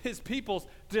remove his people's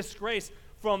disgrace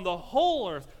from the whole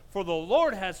earth. For the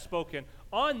Lord has spoken.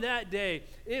 On that day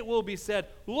it will be said,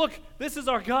 look, this is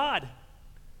our God.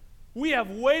 We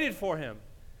have waited for him,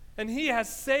 and he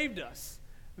has saved us.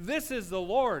 This is the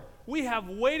Lord. We have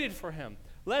waited for him.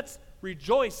 Let's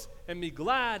rejoice and be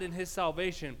glad in his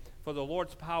salvation, for the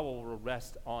Lord's power will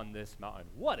rest on this mountain."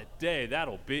 What a day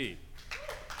that'll be.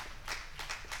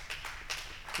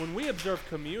 When we observe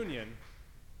communion,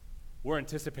 we're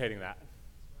anticipating that.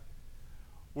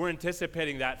 We're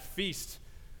anticipating that feast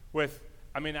with,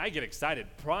 I get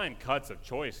excited. Prime cuts of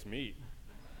choice meat.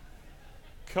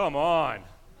 Come on.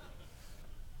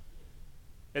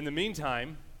 In the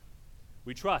meantime,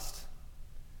 we trust.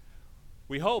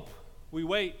 We hope. We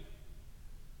wait.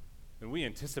 And we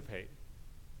anticipate.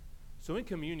 So in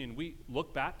communion, we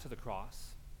look back to the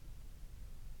cross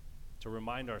to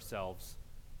remind ourselves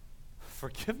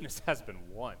forgiveness has been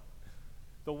won.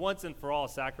 The once and for all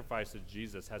sacrifice of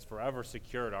Jesus has forever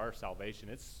secured our salvation.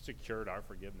 It's secured our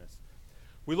forgiveness.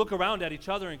 We look around at each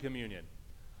other in communion.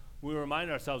 We remind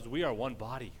ourselves we are one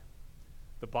body,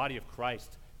 the body of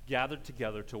Christ, gathered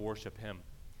together to worship him.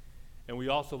 And we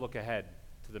also look ahead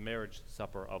to the marriage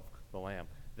supper of the Lamb.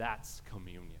 That's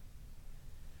communion.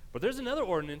 But there's another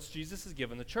ordinance Jesus has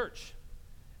given the church,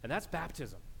 and that's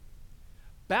baptism.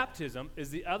 Baptism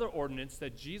is the other ordinance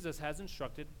that Jesus has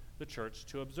instructed the church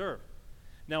to observe.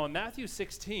 Now in Matthew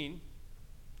 16,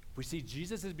 we see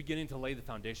Jesus is beginning to lay the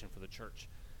foundation for the church.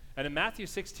 And in Matthew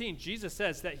 16, Jesus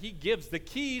says that he gives the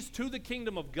keys to the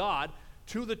kingdom of God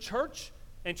to the church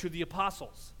and to the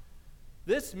apostles.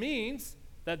 This means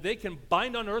that they can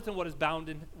bind on earth and what is bound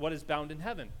in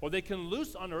heaven, or they can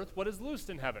loose on earth what is loosed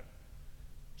in heaven.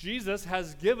 Jesus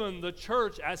has given the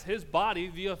church as his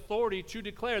body the authority to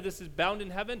declare this is bound in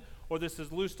heaven or this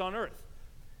is loosed on earth.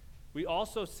 We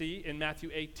also see in Matthew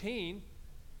 18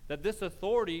 that this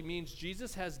authority means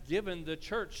Jesus has given the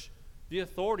church the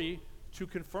authority to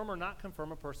confirm or not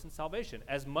confirm a person's salvation,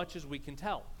 as much as we can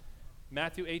tell.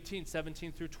 Matthew 18,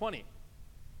 17 through 20.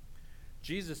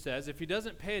 Jesus says, if he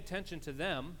doesn't pay attention to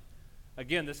them,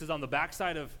 again, this is on the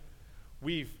backside of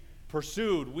we've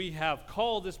pursued, we have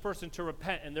called this person to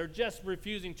repent, and they're just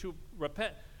refusing to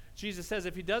repent. Jesus says,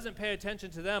 if he doesn't pay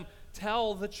attention to them,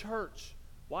 tell the church.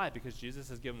 Why? Because Jesus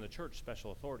has given the church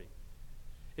special authority.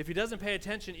 If he doesn't pay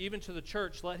attention even to the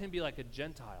church, let him be like a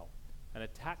Gentile and a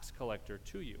tax collector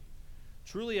to you.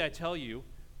 Truly I tell you,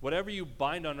 whatever you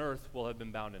bind on earth will have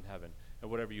been bound in heaven, and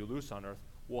whatever you loose on earth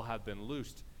will have been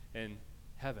loosed in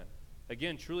heaven.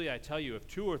 Again, truly I tell you, if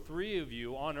 2 or 3 of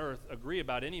you on earth agree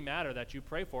about any matter that you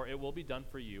pray for, it will be done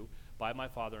for you by my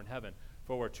Father in heaven.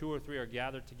 For where 2 or 3 are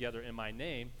gathered together in my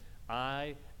name,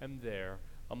 I am there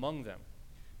among them.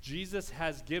 Jesus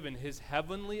has given his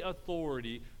heavenly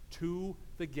authority to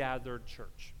the gathered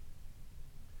church.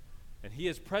 And he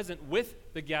is present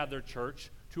with the gathered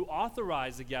church to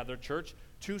authorize the gathered church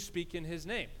to speak in his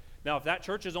name. Now, if that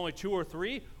church is only 2 or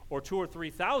 3 or 2 or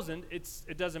 3,000,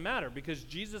 it doesn't matter because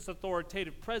Jesus'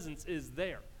 authoritative presence is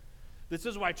there. This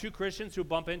is why 2 Christians who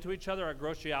bump into each other at a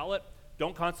grocery outlet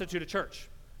don't constitute a church,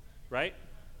 right?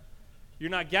 You're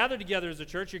not gathered together as a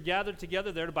church. You're gathered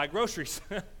together there to buy groceries.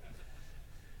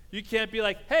 You can't be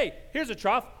like, hey, here's a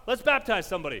trough. Let's baptize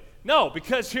somebody. No,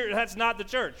 because that's not the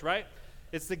church, right?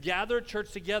 It's the gathered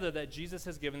church together that Jesus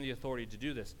has given the authority to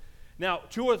do this. Now,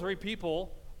 2 or 3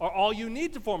 people are all you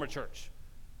need to form a church.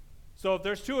 So if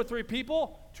there's 2 or 3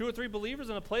 people, 2 or 3 believers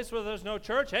in a place where there's no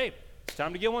church, hey, it's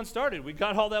time to get one started. We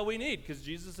got all that we need because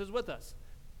Jesus is with us.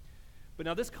 But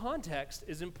now this context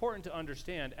is important to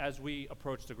understand as we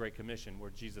approach the Great Commission where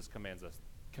Jesus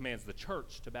commands the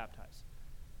church to baptize.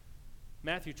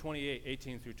 Matthew 28,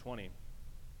 18 through 20.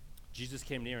 Jesus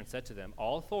came near and said to them,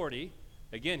 all authority,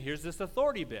 again, here's this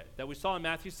authority bit that we saw in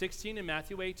Matthew 16 and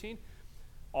Matthew 18.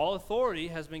 All authority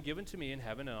has been given to me in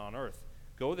heaven and on earth.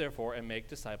 Go therefore and make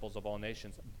disciples of all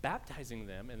nations, baptizing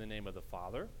them in the name of the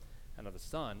Father and of the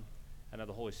Son and of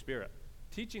the Holy Spirit,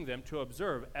 teaching them to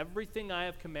observe everything I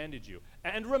have commanded you.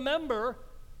 And remember,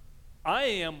 I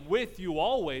am with you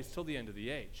always till the end of the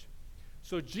age.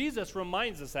 So Jesus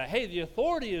reminds us that, hey, the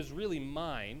authority is really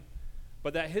mine,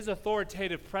 but that his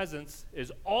authoritative presence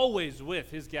is always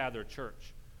with his gathered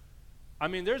church. I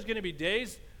mean, there's going to be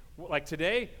days like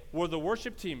today where the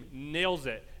worship team nails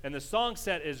it and the song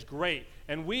set is great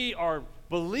and we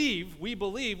believe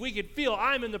we could feel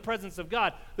I'm in the presence of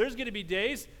God. There's going to be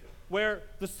days where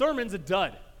the sermon's a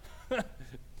dud.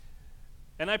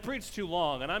 And I preach too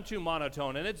long and I'm too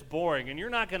monotone and it's boring and you're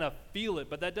not going to feel it,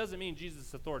 but that doesn't mean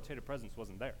Jesus' authoritative presence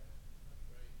wasn't there.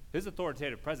 His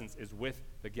authoritative presence is with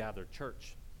the gathered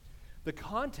church. The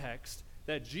context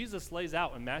that Jesus lays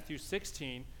out in Matthew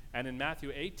 16 and in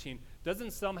Matthew 18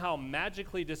 doesn't somehow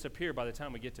magically disappear by the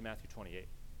time we get to Matthew 28.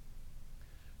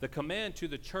 The command to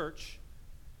the church,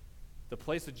 the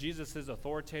place of Jesus'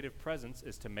 authoritative presence,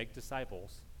 is to make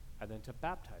disciples and then to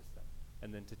baptize them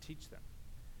and then to teach them.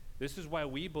 This is why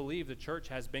we believe the church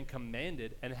has been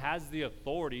commanded and has the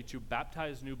authority to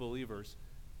baptize new believers,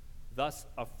 thus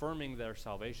affirming their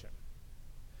salvation.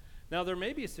 Now, there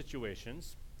may be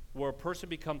situations where a person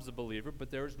becomes a believer,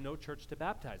 but there is no church to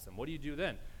baptize them. What do you do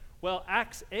then? Well,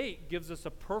 Acts 8 gives us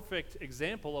a perfect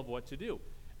example of what to do.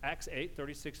 Acts 8,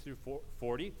 36 through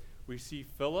 40, we see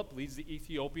Philip leads the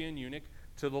Ethiopian eunuch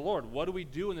to the Lord. What do we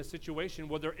do in the situation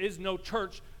where there is no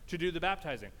church to do the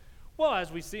baptizing? Well,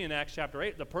 as we see in Acts chapter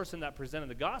 8, the person that presented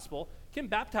the gospel can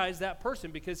baptize that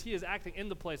person because he is acting in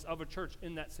the place of a church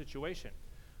in that situation.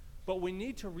 But we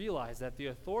need to realize that the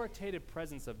authoritative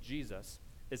presence of Jesus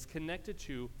is connected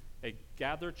to a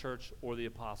gathered church or the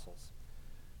apostles.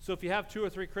 So if you have 2 or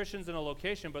 3 Christians in a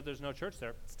location but there's no church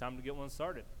there, it's time to get one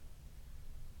started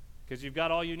because you've got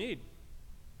all you need.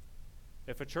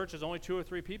 If a church is only 2 or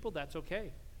 3 people, that's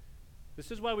okay.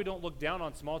 This is why we don't look down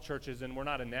on small churches and we're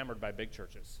not enamored by big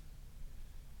churches.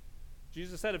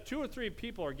 Jesus said if 2 or 3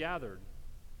 people are gathered,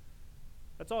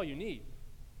 that's all you need.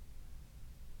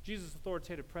 Jesus'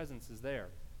 authoritative presence is there.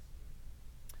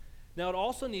 Now, it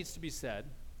also needs to be said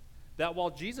that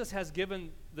while Jesus has given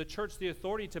the church the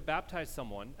authority to baptize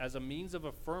someone as a means of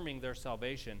affirming their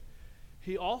salvation,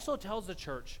 he also tells the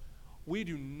church, we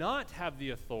do not have the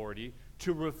authority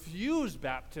to refuse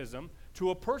baptism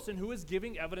to a person who is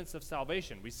giving evidence of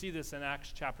salvation. We see this in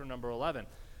Acts chapter number 11.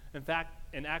 In fact,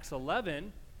 in Acts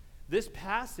 11, this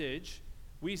passage,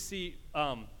 we see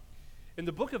in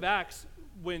the book of Acts,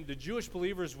 when the Jewish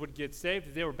believers would get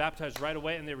saved, they were baptized right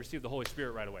away and they received the Holy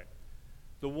Spirit right away.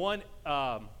 The one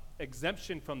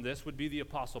exemption from this would be the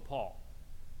Apostle Paul.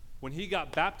 When he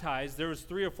got baptized, there was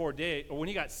 3 or 4 days, or when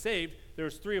he got saved, there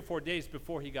was 3 or 4 days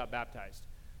before he got baptized.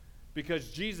 Because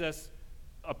Jesus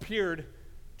appeared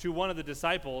to one of the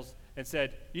disciples and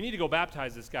said, you need to go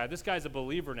baptize this guy. This guy's a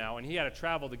believer now, and he had to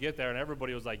travel to get there, and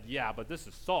everybody was like, yeah, but this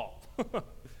is Saul.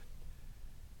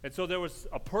 And so there was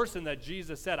a person that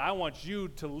Jesus said, I want you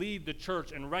to lead the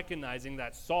church in recognizing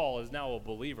that Saul is now a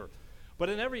believer. But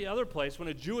in every other place, when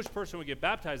a Jewish person would get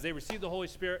baptized, they received the Holy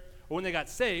Spirit, or when they got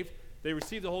saved, they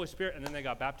received the Holy Spirit, and then they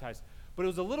got baptized. But it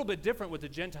was a little bit different with the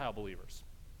Gentile believers.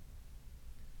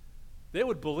 They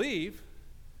would believe,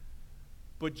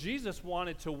 but Jesus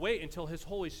wanted to wait until his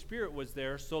Holy Spirit was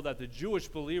there so that the Jewish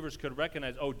believers could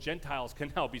recognize, oh, Gentiles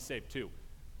can now be saved too.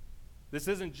 This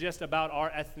isn't just about our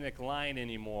ethnic line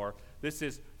anymore. This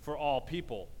is for all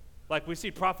people. Like we see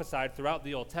prophesied throughout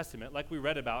the Old Testament, like we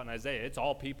read about in Isaiah. It's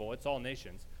all people, it's all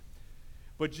nations.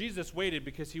 But Jesus waited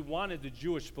because he wanted the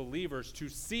Jewish believers to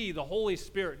see the Holy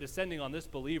Spirit descending on this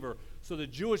believer so the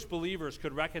Jewish believers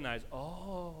could recognize,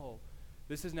 oh,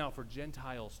 this is now for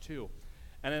Gentiles too.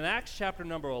 And in Acts chapter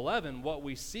number 11, what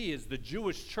we see is the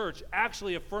Jewish church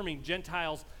actually affirming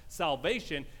Gentiles'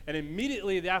 salvation, and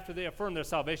immediately after they affirm their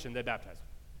salvation, they baptize them.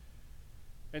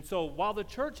 And so while the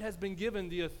church has been given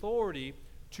the authority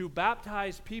to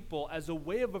baptize people as a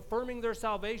way of affirming their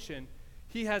salvation,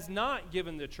 he has not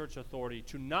given the church authority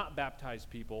to not baptize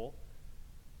people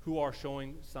who are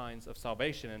showing signs of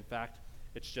salvation. In fact,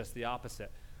 it's just the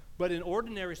opposite. But in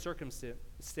ordinary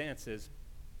circumstances,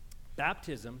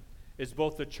 baptism is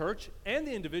both the church and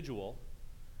the individual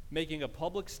making a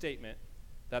public statement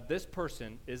that this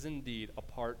person is indeed a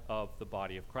part of the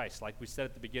body of Christ. Like we said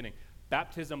at the beginning,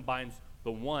 baptism binds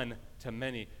the one to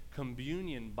many.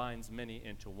 Communion binds many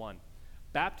into one.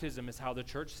 Baptism is how the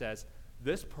church says,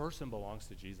 this person belongs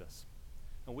to Jesus.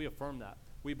 And we affirm that.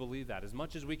 We believe that. As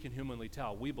much as we can humanly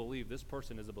tell, we believe this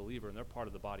person is a believer and they're part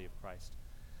of the body of Christ.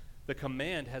 The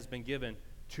command has been given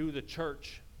to the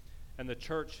church, and the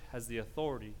church has the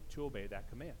authority to obey that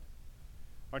command.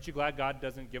 Aren't you glad God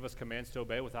doesn't give us commands to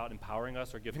obey without empowering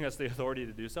us or giving us the authority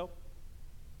to do so?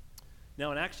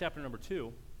 Now in Acts chapter number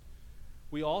 2,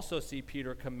 we also see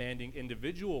Peter commanding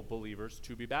individual believers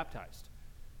to be baptized.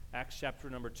 Acts chapter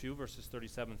number 2, verses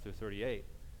 37 through 38.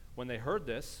 When they heard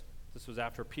this was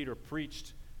after Peter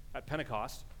preached at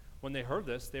Pentecost. When they heard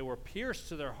this, they were pierced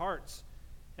to their hearts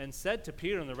and said to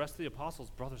Peter and the rest of the apostles,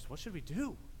 brothers, what should we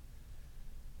do?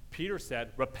 Peter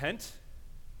said, repent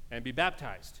and be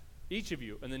baptized, each of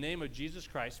you, in the name of Jesus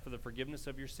Christ for the forgiveness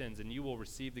of your sins, and you will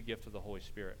receive the gift of the Holy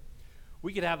Spirit.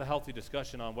 We could have a healthy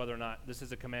discussion on whether or not this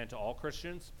is a command to all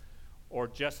Christians or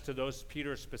just to those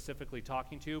Peter is specifically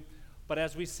talking to. But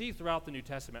as we see throughout the New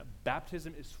Testament,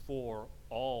 baptism is for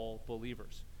all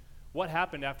believers. What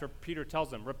happened after Peter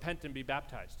tells them, repent and be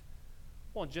baptized?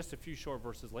 Well, in just a few short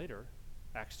verses later,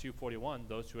 Acts 2:41,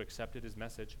 those who accepted his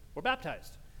message were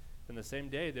baptized. And the same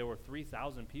day, there were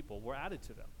 3,000 people were added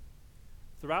to them.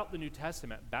 Throughout the New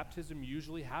Testament, baptism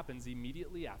usually happens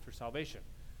immediately after salvation.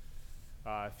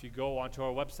 If you go onto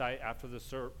our website after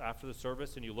the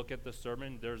service and you look at the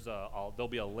sermon, there'll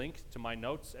be a link to my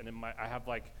notes, and I have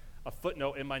like a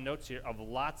footnote in my notes here of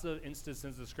lots of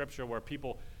instances of Scripture where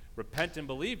people repent and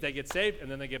believe, they get saved,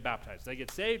 and then they get baptized. They get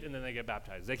saved, and then they get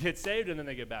baptized. They get saved, and then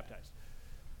they get baptized.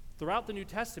 Throughout the New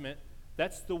Testament,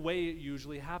 that's the way it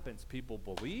usually happens. People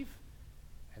believe,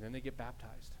 and then they get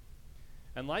baptized.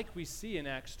 And like we see in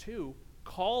Acts 2,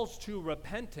 calls to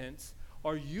repentance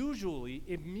are usually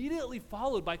immediately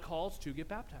followed by calls to get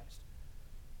baptized.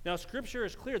 Now, Scripture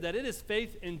is clear that it is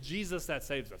faith in Jesus that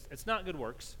saves us. It's not good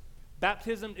works.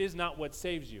 Baptism is not what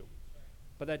saves you.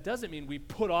 But that doesn't mean we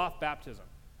put off baptism.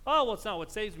 Oh, well, it's not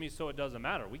what saves me, so it doesn't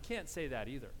matter. We can't say that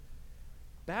either.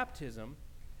 Baptism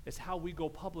is how we go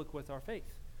public with our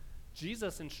faith.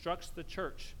 Jesus instructs the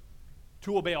church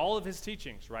to obey all of his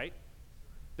teachings, right?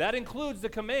 That includes the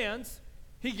commands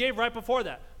He gave right before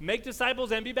that. Make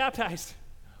disciples and be baptized.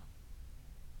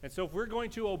 And so if we're going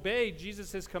to obey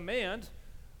Jesus' command,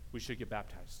 we should get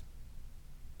baptized.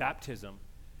 Baptism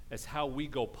is how we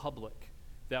go public,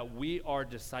 that we are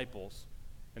disciples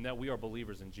and that we are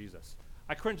believers in Jesus.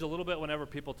 I cringe a little bit whenever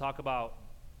people talk about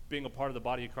being a part of the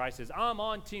body of Christ as, I'm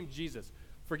on team Jesus.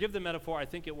 Forgive the metaphor, I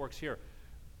think it works here.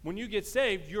 When you get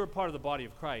saved, you're a part of the body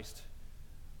of Christ.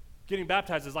 Getting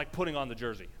baptized is like putting on the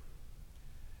jersey.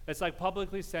 It's like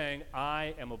publicly saying,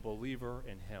 I am a believer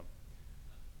in him.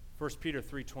 1 Peter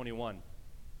 3:21,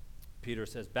 Peter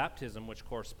says, baptism, which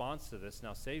corresponds to this,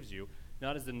 now saves you,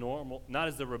 not as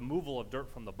the removal of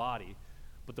dirt from the body,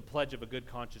 but the pledge of a good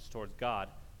conscience towards God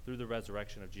through the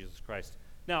resurrection of Jesus Christ.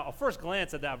 Now, a first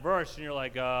glance at that verse, and you're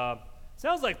like,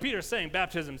 sounds like Peter's saying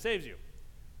baptism saves you.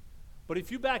 But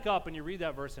if you back up and you read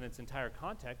that verse in its entire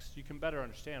context, you can better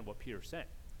understand what Peter's saying.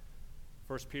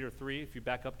 1 Peter 3, if you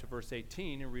back up to verse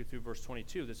 18 and read through verse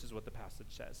 22, this is what the passage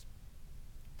says.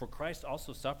 For Christ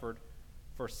also suffered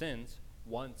for sins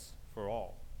once for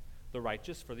all, the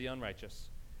righteous for the unrighteous,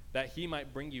 that he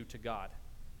might bring you to God.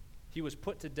 He was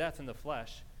put to death in the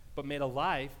flesh, but made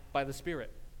alive by the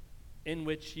Spirit, in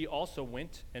which he also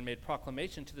went and made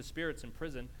proclamation to the spirits in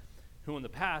prison, who in the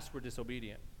past were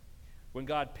disobedient. When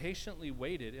God patiently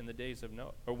waited in the days of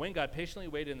Noah,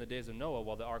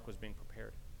 while the ark was being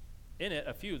prepared. In it,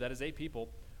 a few, that is 8 people,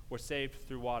 were saved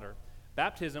through water.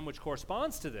 Baptism, which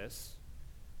corresponds to this,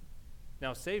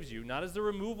 now saves you, not as the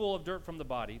removal of dirt from the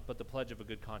body, but the pledge of a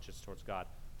good conscience towards God,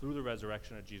 through the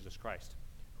resurrection of Jesus Christ,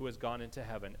 who has gone into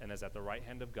heaven and is at the right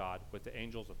hand of God, with the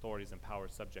angels, authorities, and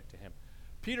powers subject to him.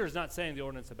 Peter is not saying the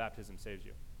ordinance of baptism saves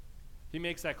you. He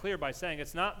makes that clear by saying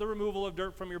it's not the removal of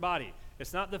dirt from your body.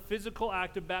 It's not the physical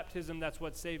act of baptism that's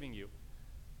what's saving you.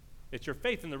 It's your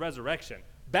faith in the resurrection.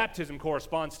 Baptism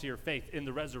corresponds to your faith in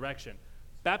the resurrection.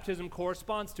 Baptism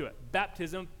corresponds to it.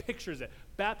 Baptism pictures it.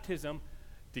 Baptism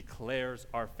declares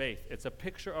our faith. It's a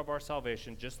picture of our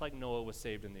salvation, just like Noah was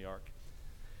saved in the ark.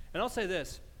 And I'll say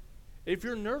this, if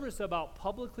you're nervous about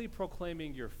publicly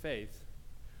proclaiming your faith,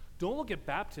 don't look at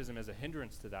baptism as a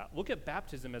hindrance to that. Look at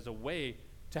baptism as a way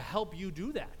to help you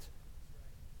do that.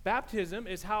 Baptism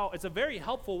is it's a very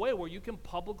helpful way where you can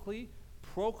publicly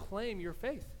proclaim your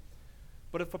faith.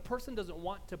 But if a person doesn't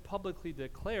want to publicly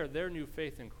declare their new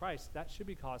faith in Christ, that should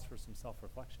be cause for some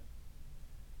self-reflection.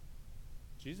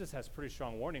 Jesus has pretty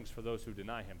strong warnings for those who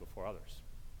deny him before others.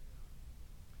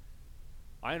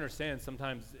 I understand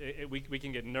sometimes we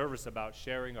can get nervous about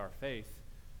sharing our faith.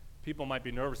 People might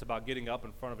be nervous about getting up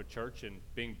in front of a church and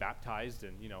being baptized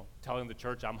and, telling the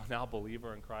church, I'm now a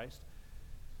believer in Christ.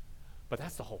 But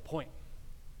that's the whole point.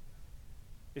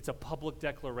 It's a public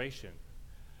declaration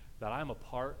that I'm a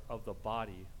part of the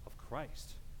body of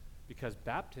Christ, because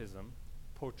baptism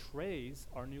portrays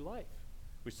our new life.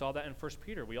 We saw that in 1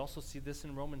 Peter. We also see this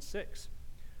in Romans 6.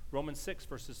 Romans 6,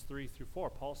 verses 3 through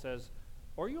 4, Paul says,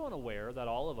 are you unaware that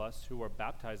all of us who were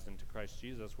baptized into Christ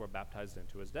Jesus were baptized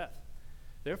into his death?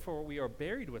 Therefore, we are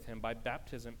buried with him by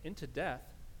baptism into death,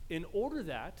 in order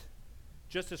that,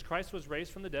 just as Christ was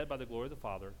raised from the dead by the glory of the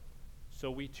Father,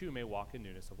 so we too may walk in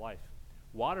newness of life.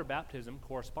 Water baptism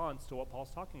corresponds to what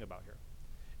Paul's talking about here.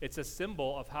 It's a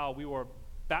symbol of how we were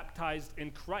baptized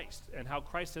in Christ and how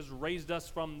Christ has raised us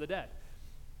from the dead.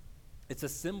 It's a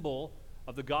symbol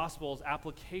of the gospel's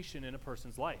application in a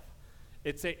person's life.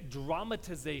 It's a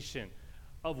dramatization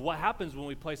of what happens when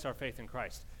we place our faith in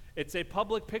Christ. It's a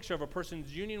public picture of a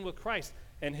person's union with Christ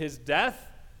and his death,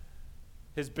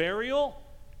 his burial,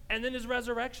 and then his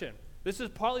resurrection. This is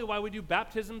partly why we do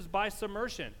baptisms by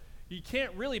submersion. You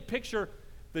can't really picture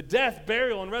the death,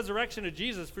 burial, and resurrection of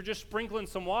Jesus for just sprinkling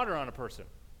some water on a person.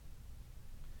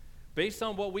 Based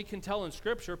on what we can tell in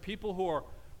Scripture, people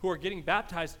who are getting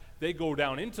baptized, they go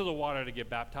down into the water to get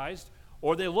baptized,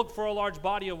 or they look for a large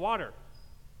body of water.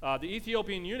 The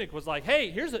Ethiopian eunuch was like, hey,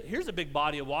 here's a big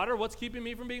body of water. What's keeping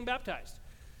me from being baptized?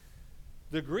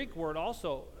 The Greek word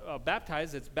also,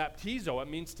 baptize, it's baptizo. It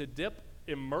means to dip,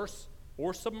 immerse,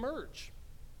 or submerge.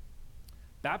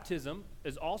 Baptism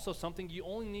is also something you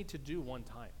only need to do one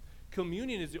time.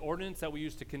 Communion is the ordinance that we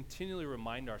use to continually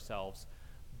remind ourselves.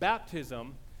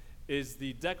 Baptism is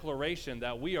the declaration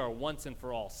that we are once and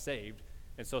for all saved.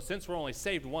 And so since we're only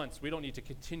saved once, we don't need to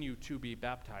continue to be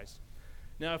baptized.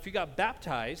 Now, if you got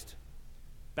baptized,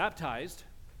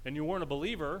 and you weren't a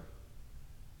believer,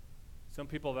 some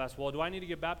people have asked, well, do I need to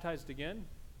get baptized again?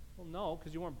 Well, no,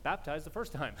 because you weren't baptized the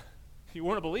first time. You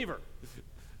weren't a believer.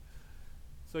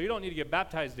 So you don't need to get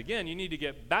baptized again. You need to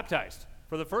get baptized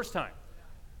for the first time.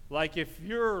 Like if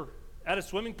you're at a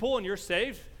swimming pool and you're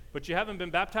saved, but you haven't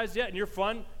been baptized yet, and your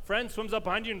friend swims up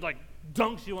behind you and like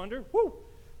dunks you under. Woo!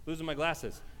 Losing my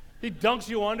glasses. He dunks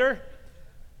you under.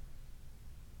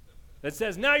 That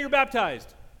says, now you're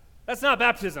baptized. That's not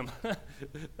baptism.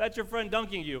 That's your friend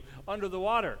dunking you under the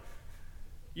water.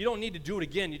 You don't need to do it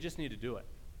again. You just need to do it.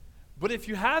 But if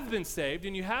you have been saved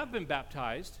and you have been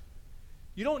baptized,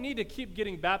 you don't need to keep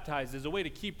getting baptized as a way to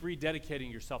keep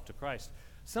rededicating yourself to Christ.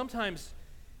 Sometimes,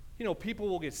 people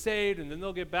will get saved and then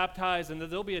they'll get baptized and then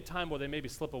there'll be a time where they maybe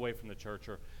slip away from the church,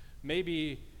 or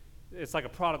maybe it's like a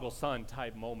prodigal son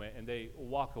type moment and they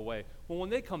walk away. Well, when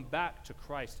they come back to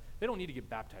Christ, they don't need to get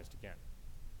baptized again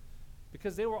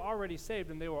because they were already saved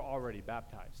and they were already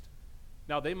baptized.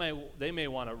 Now, they may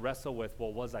want to wrestle with,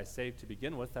 well, was I saved to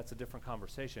begin with? That's a different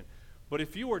conversation. But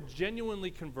if you are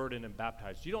genuinely converted and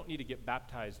baptized, you don't need to get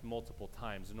baptized multiple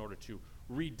times in order to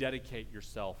rededicate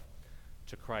yourself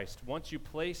to Christ. Once you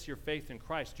place your faith in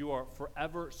Christ, you are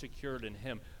forever secured in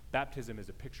Him. Baptism is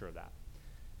a picture of that.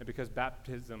 And because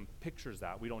baptism pictures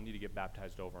that, we don't need to get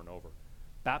baptized over and over.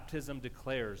 Baptism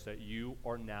declares that you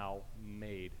are now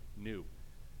made new.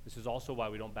 This is also why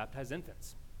we don't baptize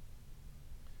infants.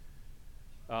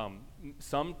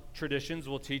 Some traditions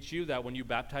will teach you that when you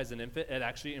baptize an infant, it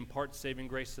actually imparts saving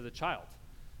grace to the child.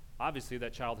 Obviously,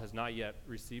 that child has not yet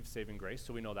received saving grace,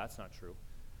 so we know that's not true.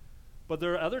 But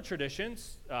there are other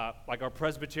traditions, like our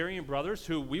Presbyterian brothers,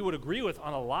 who we would agree with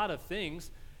on a lot of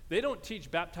things. They don't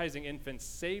teach baptizing infants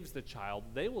saves the child.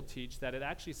 They will teach that it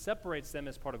actually separates them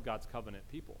as part of God's covenant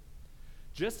people.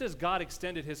 Just as God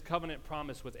extended His covenant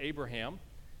promise with Abraham,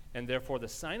 and therefore the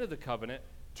sign of the covenant,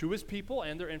 to His people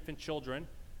and their infant children,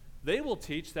 they will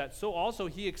teach that so also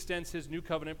He extends His new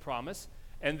covenant promise,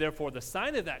 and therefore the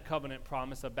sign of that covenant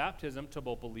promise of baptism to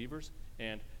both believers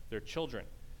and their children.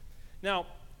 Now,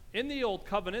 in the old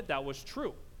covenant, that was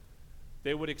true.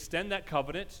 They would extend that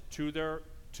covenant to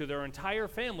their entire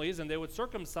families, and they would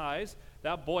circumcise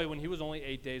that boy when he was only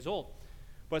 8 days old.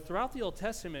 But throughout the Old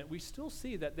Testament, we still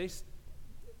see that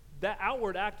that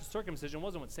outward act of circumcision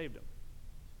wasn't what saved them.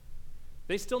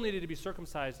 They still needed to be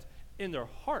circumcised in their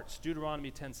hearts.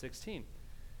 Deuteronomy 10:16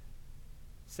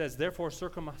 says, therefore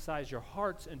circumcise your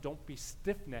hearts and don't be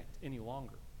stiff-necked any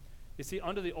longer. You see,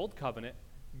 under the old covenant,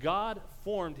 God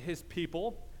formed His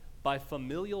people by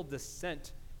familial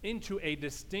descent into a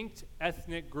distinct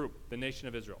ethnic group, the nation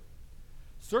of Israel.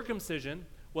 Circumcision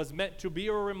was meant to be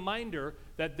a reminder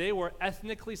that they were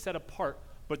ethnically set apart,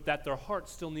 but that their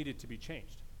hearts still needed to be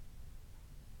changed.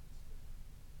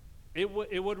 It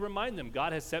would remind them,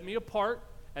 God has set me apart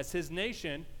as His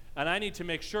nation, and I need to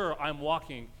make sure I'm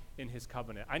walking in His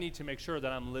covenant. I need to make sure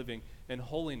that I'm living in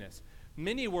holiness.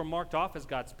 Many were marked off as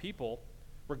God's people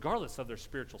regardless of their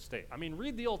spiritual state. I mean,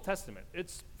 read the Old Testament.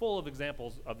 It's full of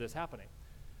examples of this happening.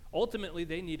 Ultimately,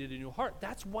 they needed a new heart.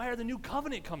 That's where the new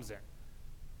covenant comes in.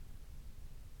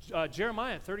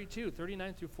 Jeremiah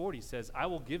 32:39 through 40 says, I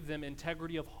will give them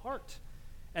integrity of heart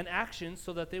and action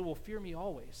so that they will fear me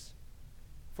always.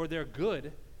 For their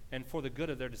good and for the good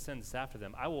of their descendants after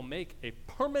them. I will make a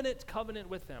permanent covenant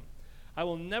with them. I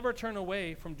will never turn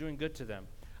away from doing good to them.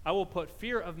 I will put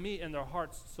fear of me in their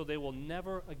hearts so they will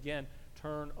never again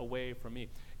turn away from me.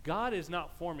 God is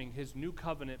not forming His new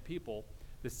covenant people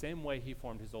the same way He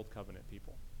formed His old covenant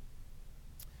people.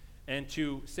 And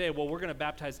to say, well, we're going to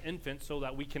baptize infants so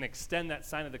that we can extend that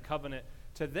sign of the covenant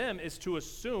to them is to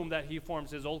assume that He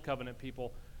forms His old covenant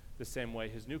people the same way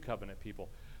His new covenant people.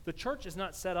 The church is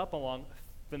not set up along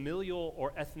familial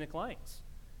or ethnic lines.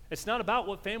 It's not about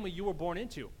what family you were born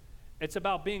into. It's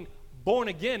about being born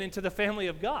again into the family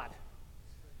of God.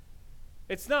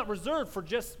 It's not reserved for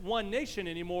just one nation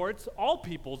anymore. It's all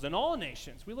peoples and all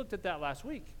nations. We looked at that last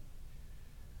week.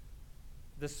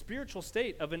 The spiritual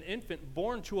state of an infant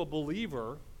born to a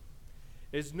believer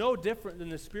is no different than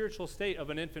the spiritual state of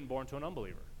an infant born to an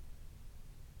unbeliever.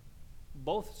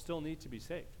 Both still need to be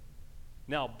saved.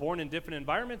 Now, born in different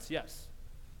environments, yes,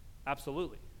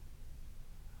 absolutely.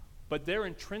 But their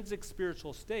intrinsic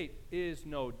spiritual state is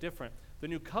no different. The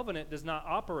new covenant does not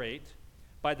operate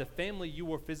by the family you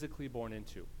were physically born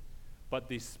into, but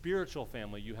the spiritual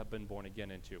family you have been born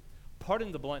again into.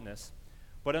 Pardon the bluntness,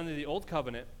 but under the old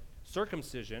covenant,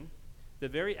 circumcision, the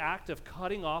very act of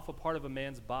cutting off a part of a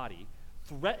man's body,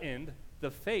 threatened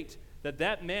the fate that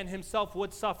that man himself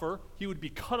would suffer. He would be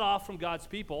cut off from God's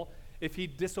people if he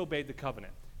disobeyed the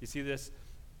covenant. You see this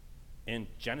in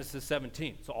Genesis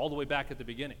 17, so all the way back at the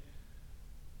beginning.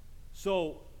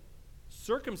 So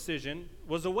circumcision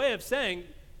was a way of saying,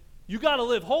 you got to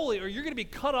live holy or you're going to be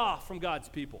cut off from God's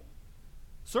people.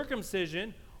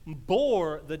 Circumcision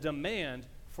bore the demand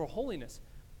for holiness.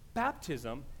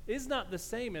 Baptism is not the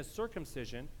same as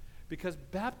circumcision because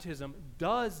baptism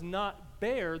does not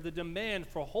bear the demand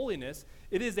for holiness.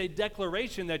 It is a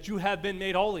declaration that you have been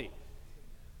made holy.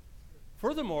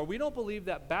 Furthermore, we don't believe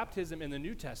that baptism in the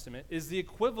New Testament is the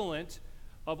equivalent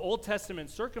of Old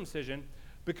Testament circumcision,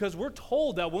 because we're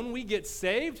told that when we get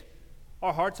saved,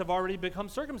 our hearts have already become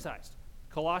circumcised.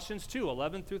 Colossians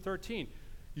 2:11-13.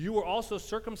 You were also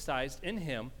circumcised in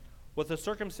him with a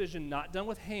circumcision not done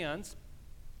with hands,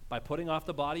 by putting off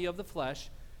the body of the flesh,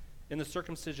 in the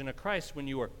circumcision of Christ, when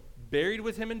you were buried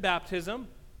with him in baptism,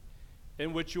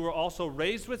 in which you were also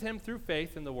raised with him through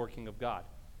faith in the working of God,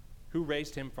 who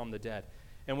raised him from the dead.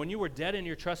 And when you were dead in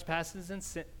your trespasses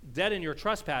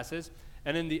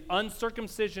and in the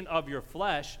uncircumcision of your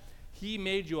flesh, he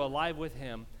made you alive with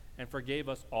him and forgave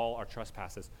us all our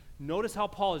trespasses. Notice how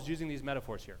Paul is using these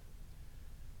metaphors here.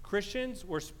 Christians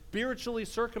were spiritually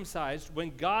circumcised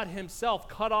when God himself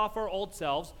cut off our old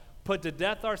selves, put to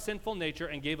death our sinful nature,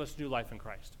 and gave us new life in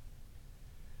Christ.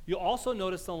 You'll also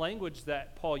notice the language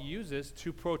that Paul uses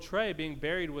to portray being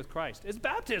buried with Christ is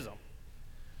baptism.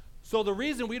 So the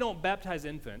reason we don't baptize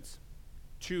infants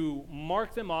to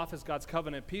mark them off as God's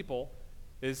covenant people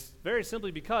is very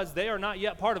simply because they are not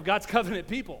yet part of God's covenant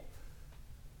people.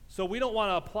 So we don't want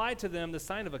to apply to them the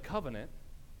sign of a covenant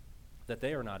that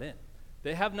they are not in.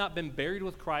 They have not been buried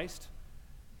with Christ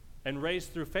and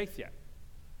raised through faith yet.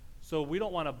 So we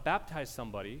don't want to baptize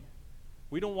somebody.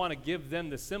 We don't want to give them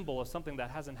the symbol of something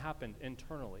that hasn't happened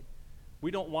internally.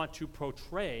 We don't want to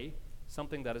portray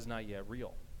something that is not yet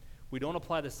real. We don't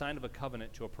apply the sign of a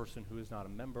covenant to a person who is not a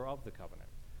member of the covenant.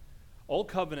 Old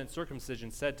covenant circumcision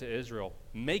said to Israel,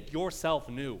 make yourself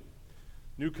new.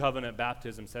 New covenant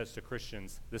baptism says to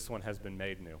Christians, this one has been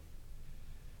made new.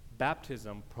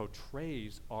 Baptism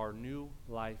portrays our new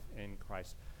life in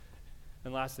Christ.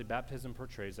 And lastly, baptism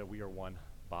portrays that we are one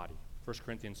body. 1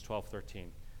 Corinthians 12:13.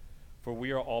 For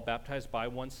we are all baptized by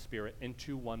one Spirit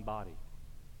into one body.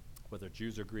 Whether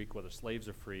Jews or Greek, whether slaves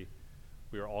or free,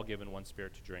 we are all given one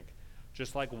Spirit to drink.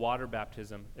 Just like water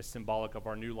baptism is symbolic of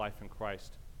our new life in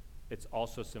Christ, it's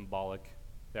also symbolic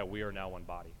that we are now one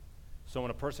body. So when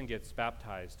a person gets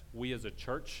baptized, we as a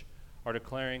church are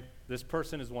declaring this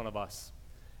person is one of us.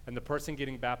 And the person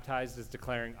getting baptized is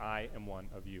declaring, I am one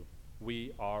of you.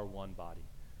 We are one body.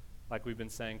 Like we've been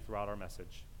saying throughout our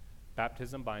message,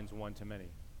 baptism binds one to many.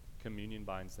 Communion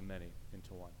binds the many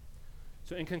into one.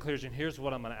 So in conclusion, here's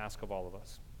what I'm going to ask of all of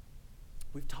us.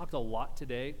 We've talked a lot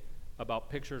today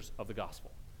about pictures of the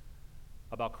gospel,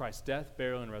 about Christ's death,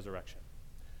 burial, and resurrection.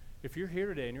 If you're here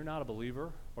today and you're not a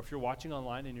believer, or if you're watching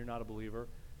online and you're not a believer,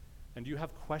 and you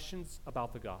have questions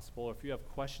about the gospel, or if you have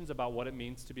questions about what it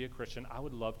means to be a Christian, I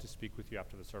would love to speak with you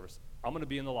after the service. I'm going to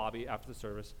be in the lobby after the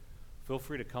service. Feel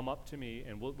free to come up to me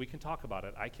and we can talk about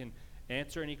it. I can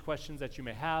answer any questions that you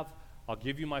may have. I'll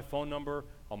give you my phone number.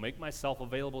 I'll make myself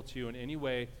available to you in any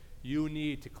way you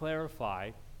need to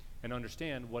clarify and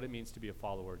understand what it means to be a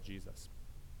follower of Jesus.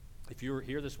 If you were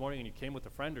here this morning and you came with a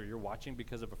friend, or you're watching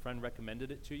because of a friend recommended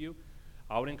it to you,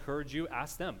 I would encourage you,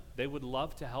 ask them. They would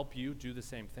love to help you do the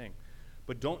same thing.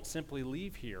 But don't simply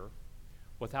leave here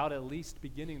without at least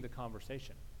beginning the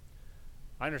conversation.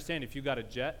 I understand if you got a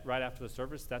jet right after the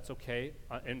service, that's okay.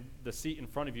 In the seat in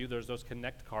front of you, there's those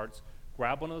connect cards.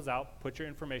 Grab one of those out, put your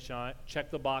information on it, check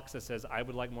the box that says, I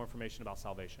would like more information about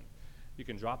salvation. You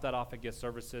can drop that off at Guest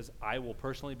Services. I will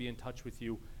personally be in touch with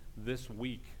you this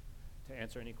week to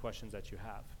answer any questions that you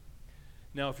have.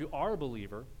 Now, if you are a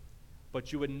believer,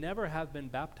 but you would never have been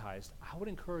baptized, I would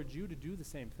encourage you to do the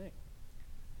same thing.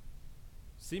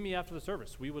 See me after the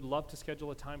service. We would love to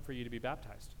schedule a time for you to be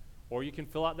baptized. Or you can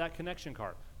fill out that connection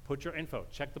card, put your info,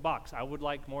 check the box. I would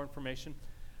like more information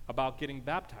about getting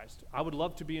baptized. I would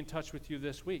love to be in touch with you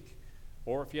this week.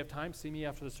 Or if you have time, see me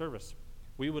after the service.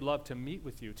 We would love to meet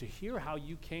with you to hear how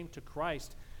you came to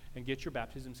Christ and get your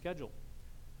baptism scheduled.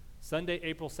 Sunday,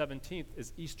 April 17th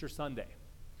is Easter Sunday.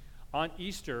 On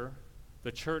Easter,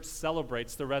 the church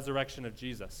celebrates the resurrection of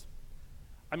Jesus.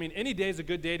 I mean, any day is a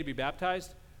good day to be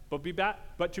baptized,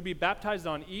 but to be baptized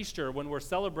on Easter when we're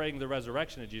celebrating the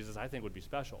resurrection of Jesus, I think would be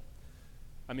special.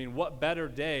 I mean, what better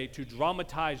day to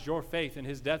dramatize your faith in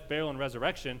his death, burial, and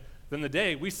resurrection than the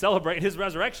day we celebrate his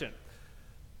resurrection?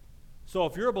 So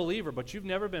if you're a believer, but you've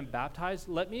never been baptized,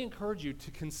 let me encourage you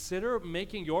to consider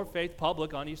making your faith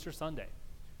public on Easter Sunday.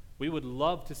 We would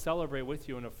love to celebrate with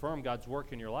you and affirm God's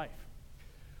work in your life.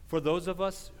 For those of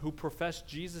us who profess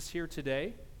Jesus here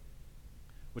today,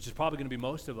 which is probably going to be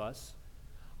most of us,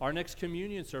 our next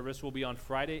communion service will be on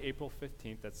Friday, April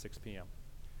 15th at 6 p.m.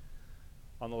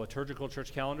 On the liturgical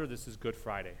church calendar, this is Good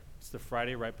Friday. It's the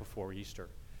Friday right before Easter.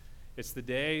 It's the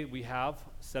day we have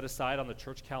set aside on the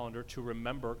church calendar to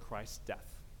remember Christ's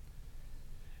death.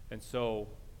 And so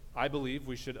I believe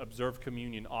we should observe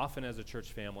communion often as a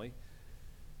church family.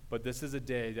 But this is a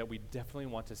day that we definitely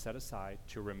want to set aside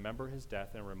to remember his death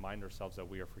and remind ourselves that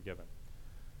we are forgiven.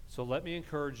 So let me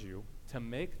encourage you to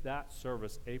make that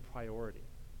service a priority.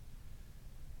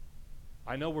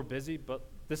 I know we're busy, but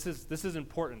this is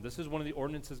important. This is one of the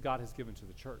ordinances God has given to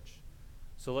the church.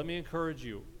 So let me encourage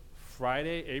you,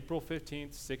 Friday, April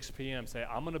 15th, 6 p.m., say,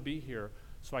 I'm going to be here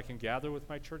so I can gather with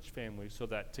my church family so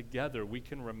that together we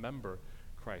can remember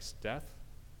Christ's death,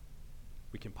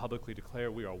 we can publicly declare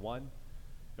we are one,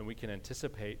 and we can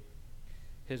anticipate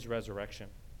his resurrection.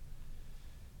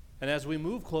 And as we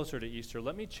move closer to Easter,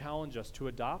 let me challenge us to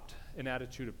adopt an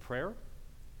attitude of prayer.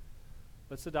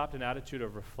 Let's adopt an attitude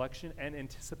of reflection and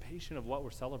anticipation of what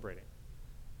we're celebrating.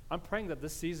 I'm praying that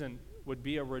this season would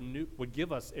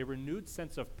give us a renewed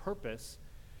sense of purpose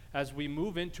as we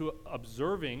move into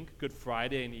observing Good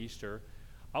Friday and Easter.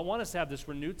 I want us to have this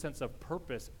renewed sense of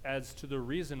purpose as to the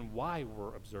reason why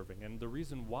we're observing and the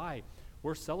reason why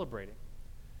we're celebrating.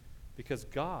 Because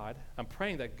I'm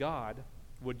praying that God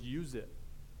would use it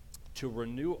to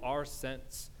renew our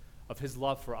sense of his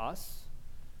love for us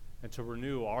and to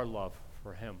renew our love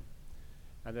for him.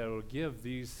 And that it will give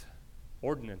these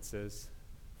ordinances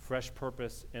fresh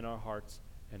purpose in our hearts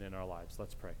and in our lives.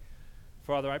 Let's pray.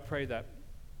 Father, I pray that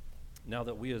now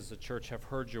that we as a church have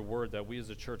heard your word, that we as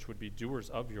a church would be doers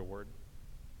of your word.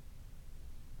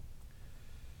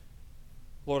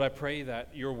 Lord, I pray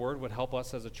that your word would help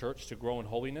us as a church to grow in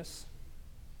holiness,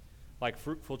 like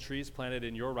fruitful trees planted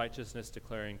in your righteousness,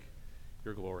 declaring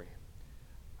your glory.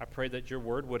 I pray that your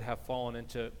word would have fallen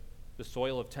into the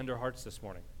soil of tender hearts this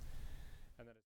morning,